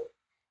coal,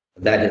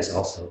 that is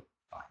also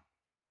fine.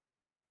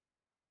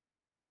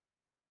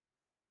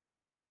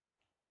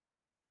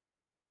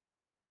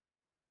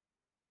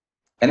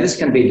 And this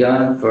can be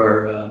done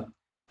for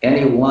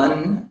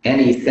anyone,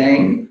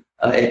 anything.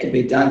 It can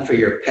be done for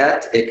your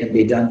pet. It can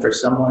be done for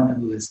someone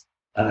who is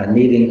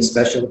needing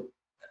special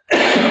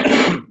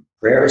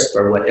prayers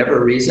for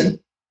whatever reason,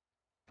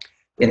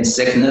 in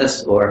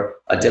sickness or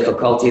a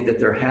difficulty that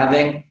they're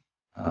having.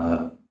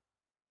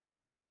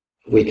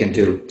 We can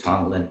do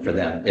Tonglen for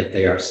them if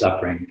they are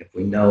suffering, if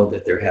we know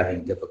that they're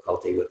having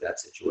difficulty with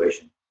that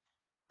situation.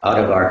 Out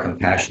of our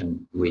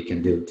compassion, we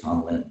can do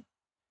Tonglen.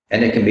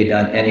 And it can be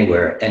done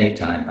anywhere,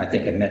 anytime. I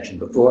think I mentioned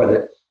before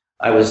that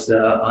I was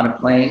on a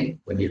plane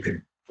when you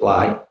could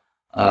fly,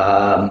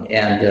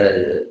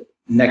 and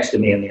next to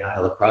me in the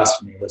aisle across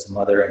from me was a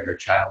mother and her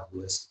child who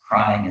was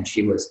crying, and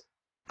she was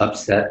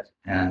upset,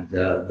 and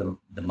the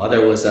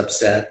mother was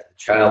upset, the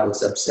child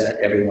was upset,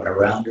 everyone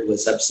around her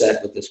was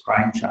upset with this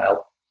crying child,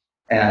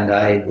 and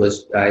I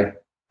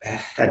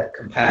had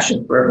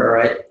compassion for her.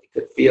 I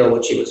could feel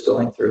what she was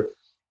going through,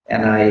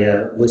 and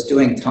I was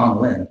doing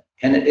Tonglen,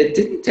 and it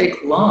didn't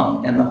take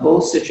long, and the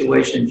whole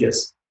situation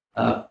just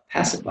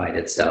pacified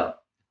itself.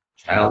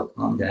 Child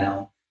calmed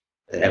down.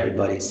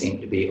 Everybody seemed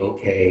to be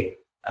okay.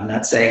 I'm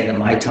not saying that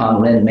my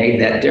Tonglen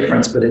made that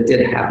difference, but it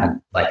did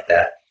happen like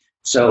that.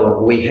 So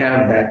we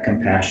have that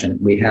compassion.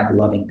 We have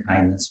loving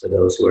kindness for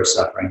those who are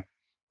suffering.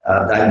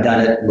 I've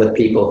done it with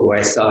people who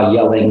I saw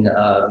yelling,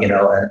 on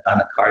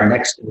a car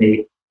next to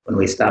me. When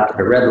we stopped at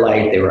a red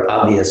light, they were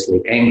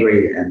obviously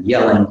angry and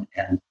yelling.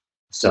 And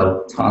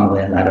so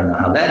Tonglen, I don't know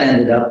how that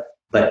ended up,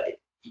 but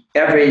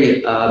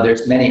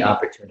there's many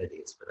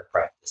opportunities for the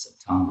practice of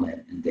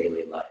Tonglen in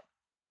daily life.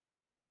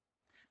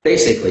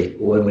 Basically,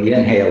 when we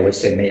inhale, we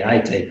say, may I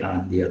take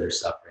on the other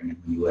suffering, and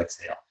when you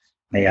exhale,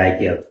 may I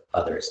give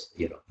others,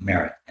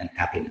 merit and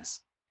happiness.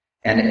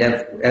 And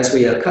as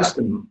we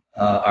accustom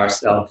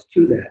ourselves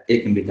to that,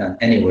 it can be done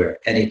anywhere,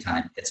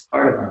 anytime. It's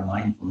part of our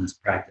mindfulness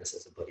practice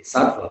as a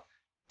bodhisattva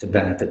to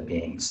benefit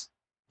beings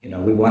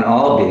We want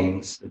all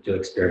beings to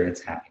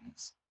experience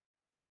happiness.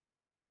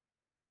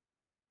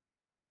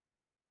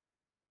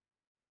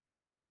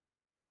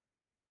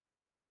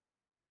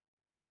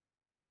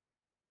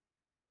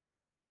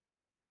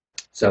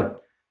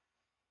 So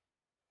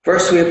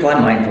first we apply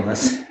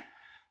mindfulness.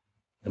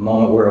 The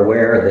moment we're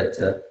aware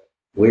that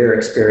we're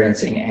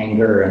experiencing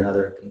anger or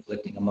another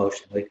conflicting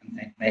emotion, we can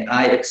think, may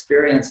I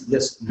experience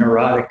this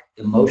neurotic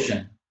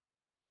emotion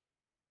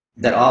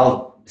that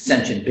all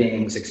sentient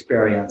beings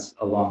experience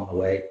along the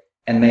way,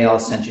 and may all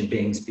sentient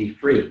beings be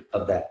free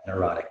of that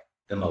neurotic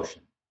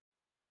emotion.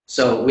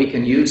 So we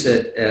can use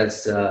it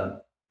as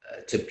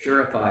to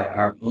purify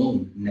our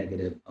own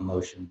negative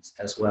emotions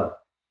as well.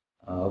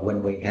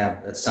 When we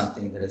have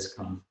something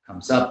that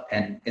comes up,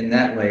 and in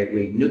that way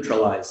we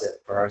neutralize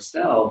it for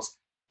ourselves,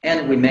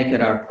 and we make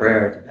it our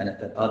prayer to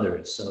benefit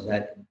others. So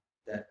that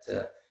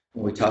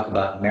when we talk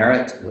about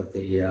merit with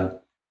the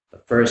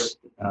first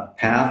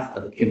path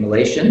of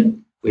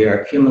accumulation, we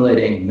are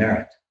accumulating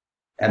merit,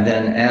 and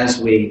then as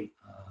we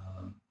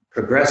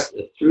progress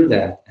through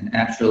that and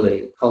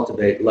actually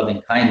cultivate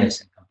loving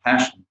kindness and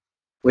compassion,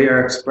 we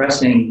are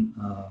expressing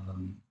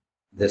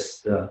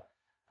this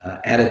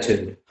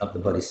attitude of the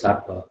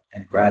bodhisattva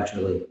and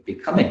gradually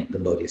becoming the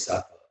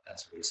bodhisattva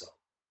as a result.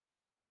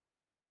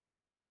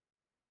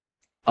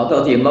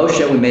 Although the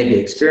emotion we may be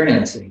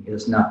experiencing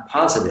is not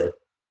positive,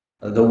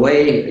 the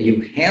way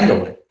you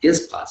handle it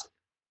is positive.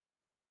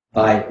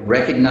 By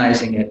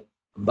recognizing it,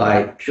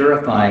 by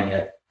purifying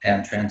it,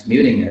 and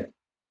transmuting it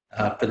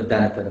for the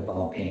benefit of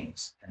all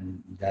beings.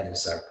 And that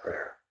is our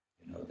prayer.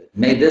 That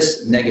may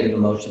this negative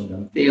emotion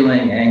I'm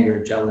feeling,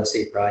 anger,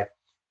 jealousy, pride,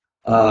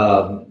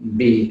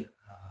 be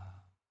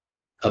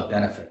of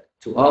benefit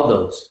to all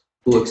those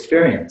who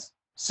experience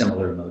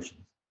similar emotions.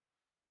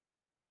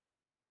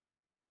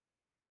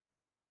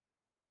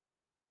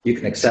 You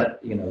can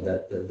accept,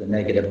 that the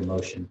negative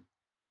emotion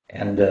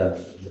and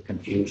the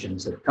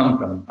confusions that come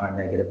from our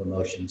negative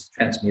emotions,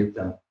 transmute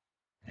them,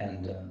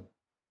 and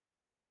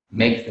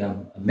make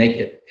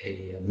it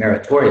a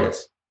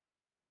meritorious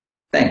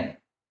thing,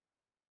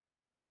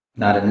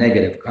 not a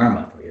negative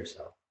karma for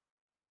yourself.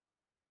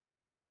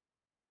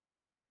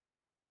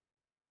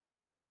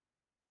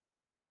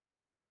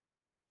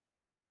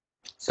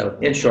 So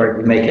in short,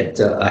 we make it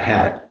a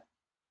habit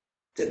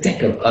to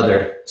think of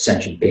other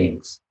sentient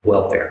beings'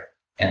 welfare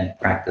and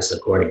practice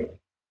accordingly.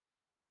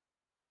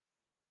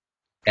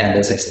 And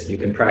as I said, you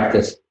can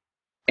practice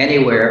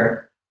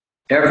anywhere,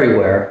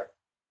 everywhere,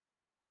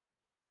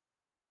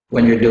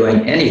 when you're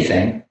doing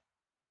anything,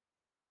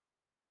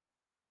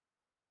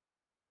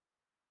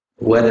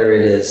 whether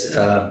it is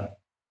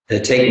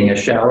taking a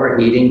shower,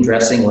 eating,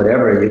 dressing,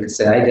 whatever. You can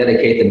say, I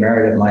dedicate the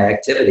merit of my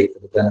activity for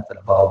the benefit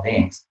of all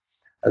beings.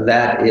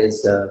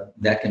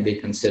 That can be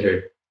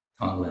considered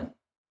Tonglen.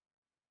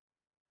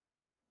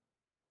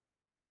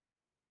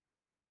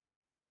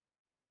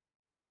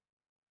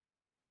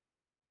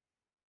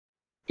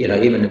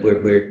 Even if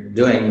we're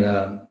doing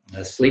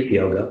sleep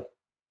yoga,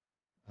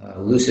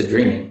 lucid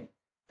dreaming,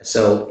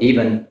 so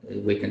even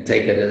we can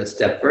take it a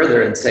step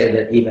further and say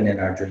that even in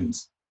our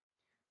dreams,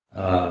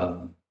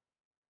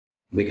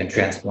 we can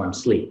transform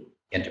sleep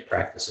into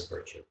practice of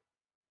virtue.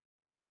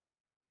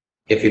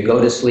 If you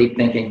go to sleep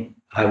thinking,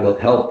 I will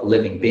help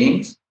living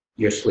beings,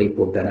 your sleep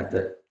will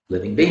benefit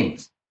living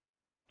beings.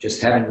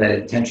 Just having that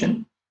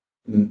intention,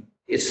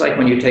 it's like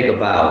when you take a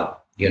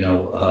vow,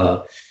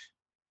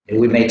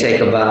 we may take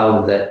a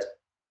vow that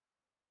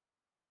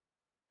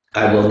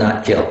I will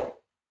not kill.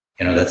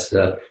 That's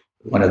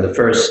one of the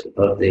first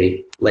of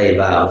the lay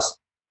vows.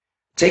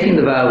 Taking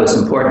the vow is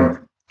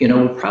important.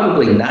 We're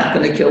probably not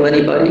going to kill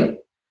anybody,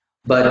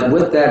 but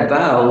with that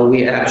vow,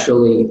 we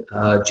actually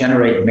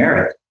generate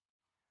merit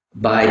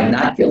by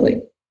not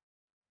killing.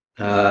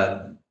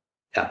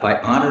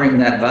 By honoring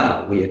that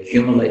vow, we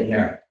accumulate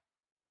merit.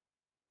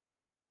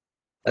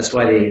 That's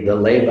why the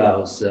lay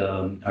vows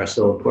are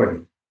so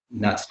important.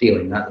 Not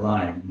stealing, not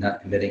lying,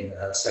 not committing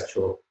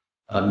sexual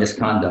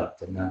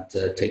misconduct, and not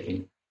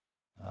taking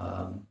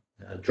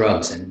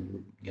drugs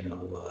and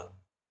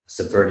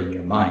subverting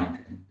your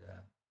mind and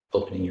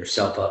opening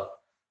yourself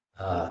up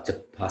to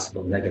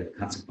possible negative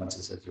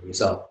consequences as a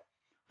result.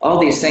 All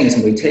these things,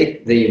 when we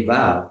take the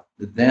vow,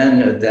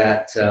 then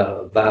that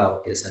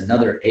vow is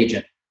another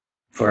agent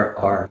for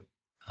our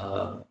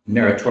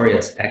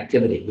meritorious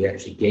activity. We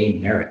actually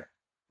gain merit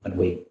when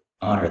we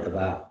honor the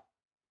vow.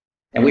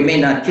 And we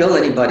may not kill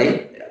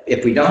anybody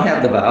if we don't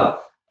have the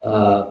vow,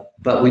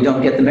 but we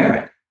don't get the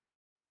merit.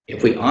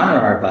 If we honor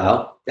our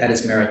vow, that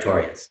is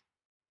meritorious.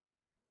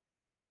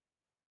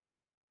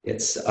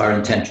 It's our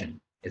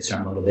intention, it's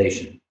our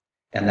motivation.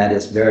 And that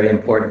is very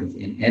important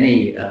in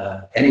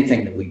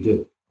anything that we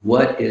do.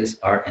 What is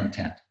our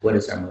intent? What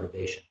is our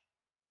motivation?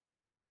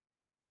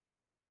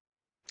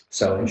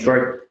 So in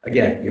short,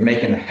 again, you're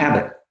making a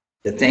habit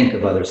to think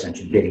of other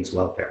sentient beings'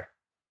 welfare.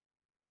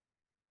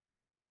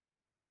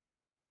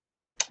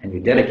 And you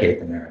dedicate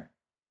the merit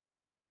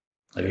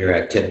of your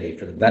activity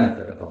for the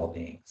benefit of all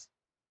beings.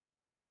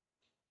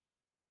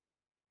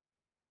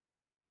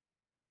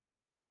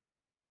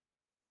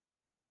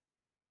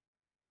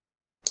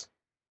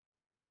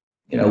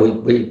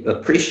 we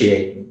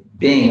appreciate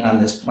being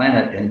on this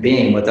planet and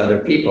being with other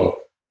people,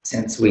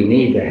 since we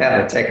need to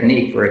have a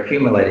technique for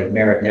accumulating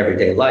merit in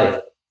everyday life.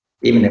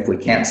 Even if we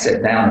can't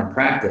sit down and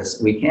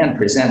practice, we can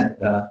present,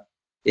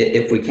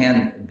 if we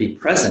can be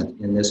present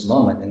in this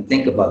moment and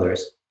think of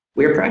others,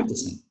 we're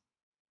practicing.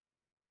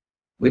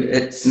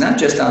 It's not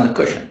just on the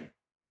cushion.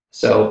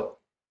 So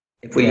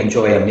if we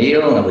enjoy a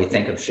meal and we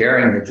think of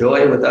sharing the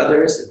joy with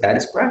others, that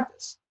is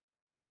practice.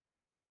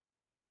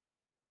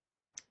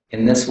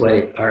 In this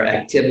way, our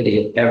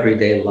activity of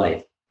everyday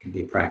life can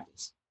be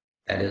practiced.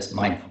 That is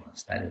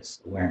mindfulness, that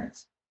is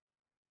awareness.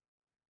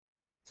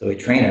 So we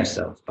train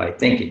ourselves by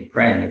thinking,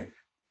 praying.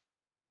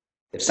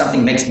 If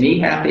something makes me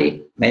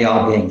happy, may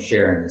all beings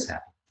share in this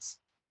happiness.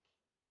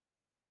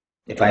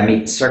 If I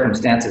meet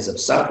circumstances of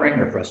suffering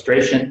or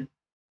frustration,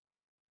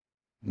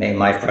 may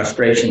my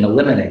frustration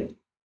eliminate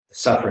the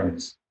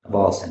sufferings of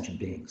all sentient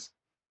beings.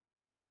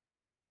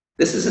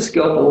 This is a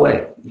skillful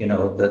way,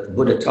 that the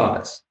Buddha taught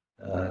us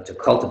to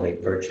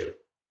cultivate virtue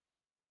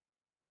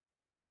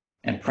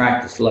and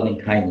practice loving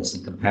kindness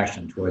and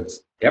compassion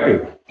towards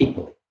everyone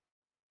equally.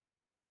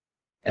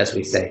 As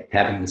we say,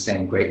 having the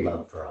same great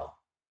love for all.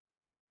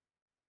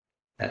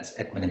 That's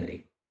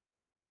equanimity.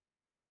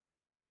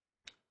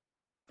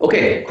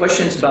 Okay,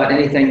 questions about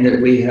anything that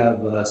we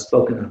have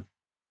spoken of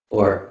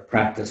or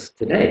practiced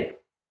today?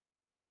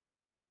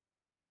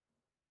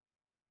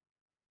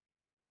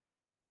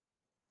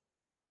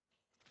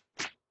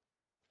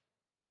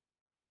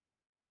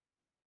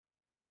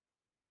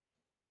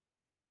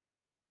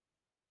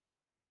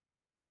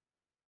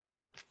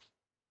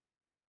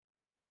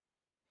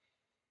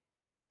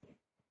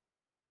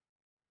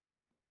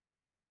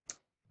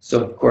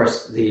 So, of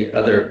course, the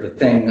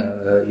thing,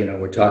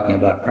 we're talking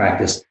about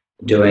practice,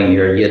 doing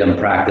your Yidam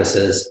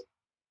practices,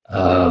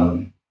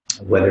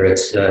 whether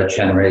it's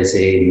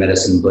Chenrezig,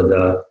 Medicine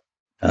Buddha,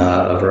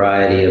 a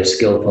variety of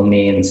skillful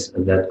means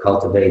that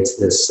cultivates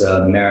this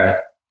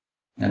merit.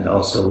 And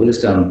also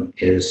wisdom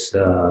is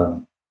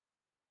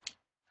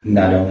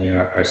not only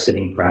our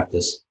sitting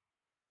practice,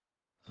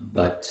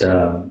 but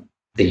the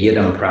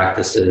Yidam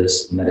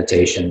practices,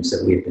 meditations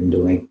that we've been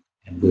doing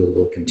and we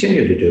will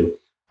continue to do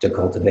to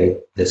cultivate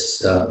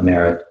this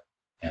merit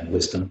and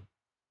wisdom.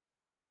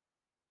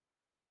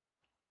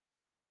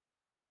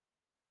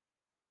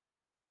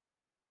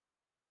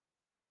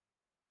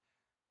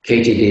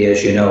 KTD,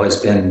 as you know, has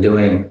been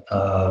doing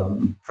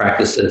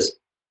practices,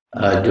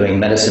 doing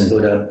Medicine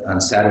Buddha on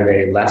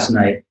Saturday. Last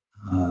night,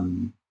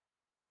 Khenpo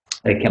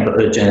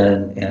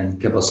Ujin and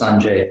Khenpo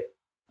Sanjay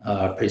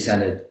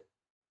presented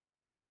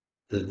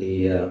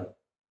the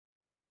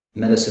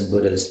Medicine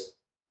Buddhas,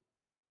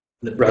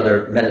 the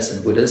brother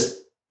Medicine Buddhas.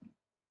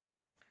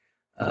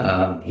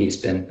 He's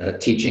been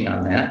teaching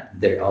on that.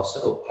 They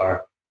also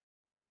are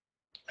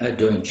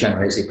doing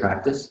Chenrezig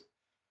practice.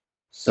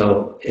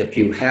 So if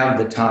you have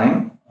the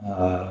time,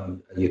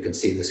 you can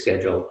see the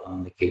schedule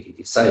on the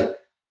KTD site,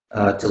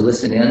 to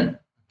listen in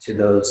to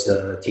those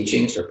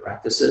teachings or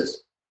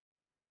practices.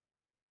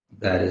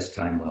 That is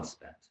time well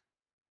spent.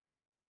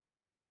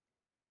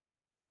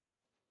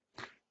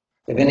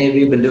 Have any of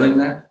you been doing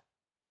that?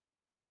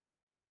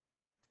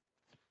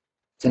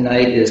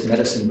 Tonight is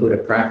Medicine Buddha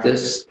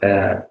practice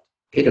at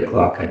 8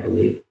 o'clock, I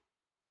believe.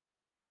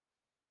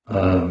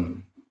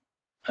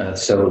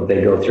 So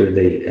they go through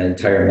the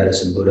entire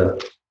Medicine Buddha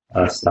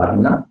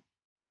sadhana.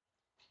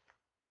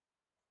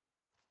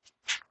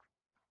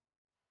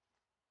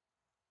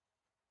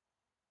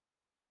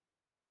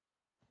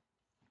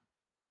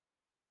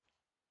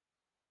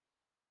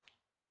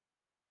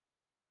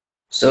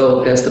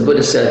 So as the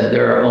Buddha said,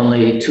 there are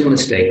only two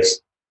mistakes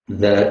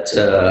that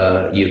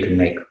you can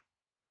make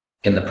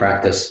in the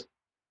practice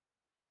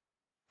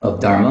of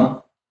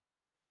Dharma.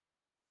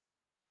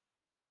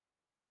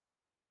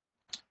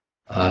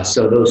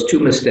 So those two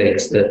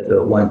mistakes that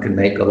one can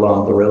make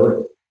along the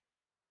road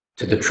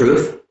to the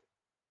truth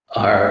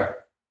are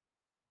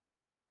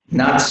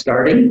not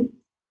starting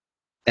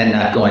and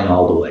not going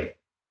all the way.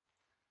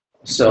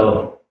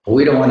 So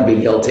we don't want to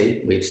be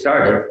guilty. We've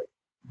started,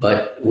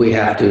 but we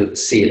have to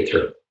see it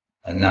through.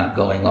 And not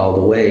going all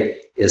the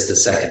way is the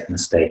second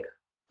mistake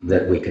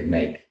that we could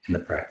make in the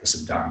practice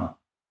of Dharma.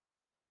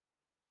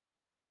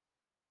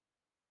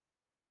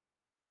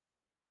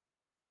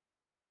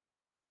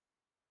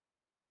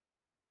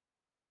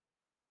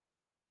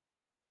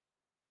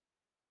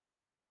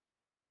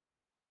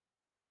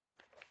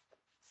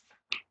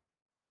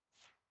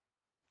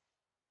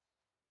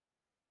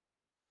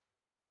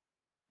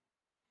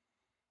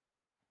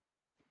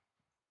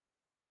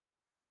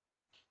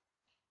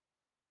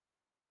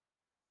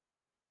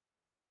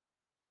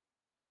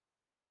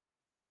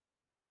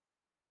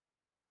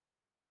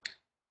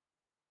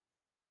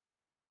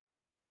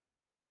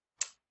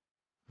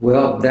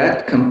 Well,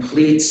 that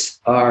completes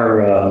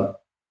our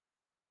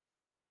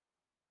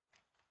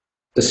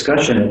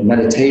discussion of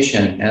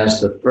meditation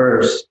as the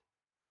first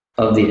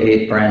of the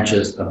 8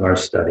 branches of our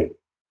study. Of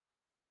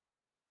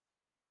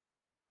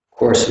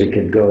course, we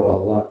could go a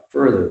lot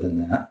further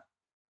than that.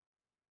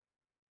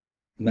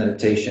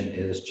 Meditation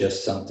is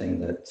just something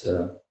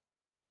that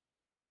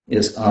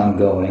is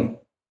ongoing.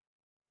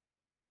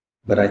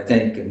 But I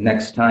think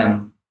next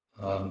time,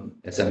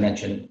 as I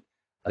mentioned,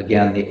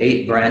 again, the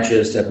 8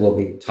 branches that we'll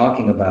be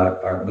talking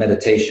about are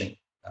meditation,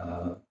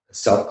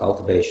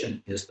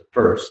 self-cultivation is the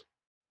first.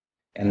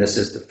 And this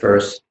is the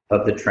first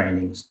of the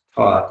trainings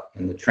taught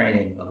in the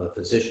training of a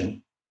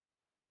physician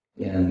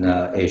in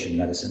Asian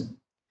medicine.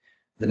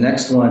 The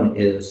next one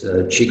is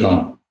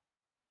Qigong,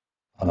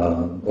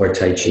 or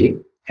Tai Chi.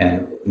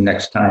 And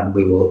next time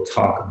we will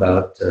talk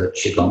about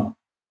Qigong.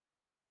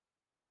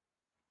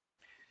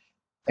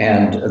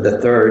 And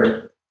the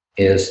third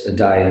is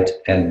diet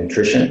and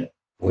nutrition.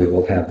 We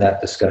will have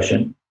that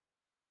discussion.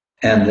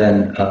 And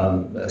then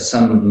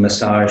some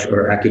massage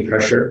or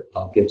acupressure.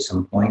 I'll give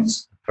some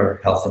points for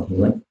health and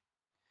healing.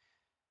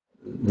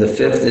 The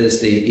fifth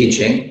is the I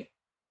Ching,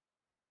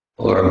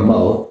 or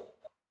Mo.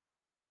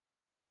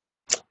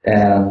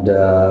 And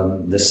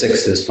the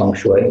sixth is Feng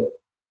Shui.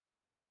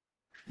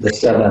 The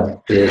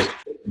seventh is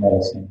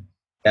medicine.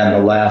 And the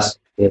last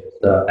is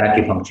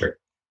acupuncture.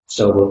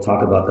 So we'll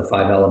talk about the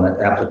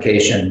 5-element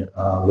application,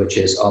 which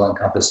is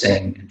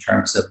all-encompassing in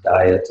terms of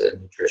diet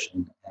and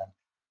nutrition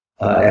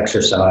and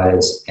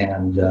exercise,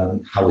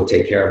 and how we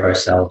take care of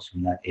ourselves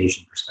from that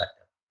Asian perspective.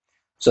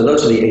 So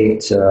those are the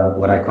 8,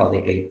 what I call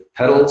the 8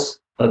 petals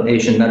of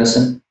Asian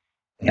medicine,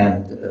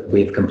 and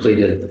we've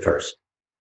completed the first.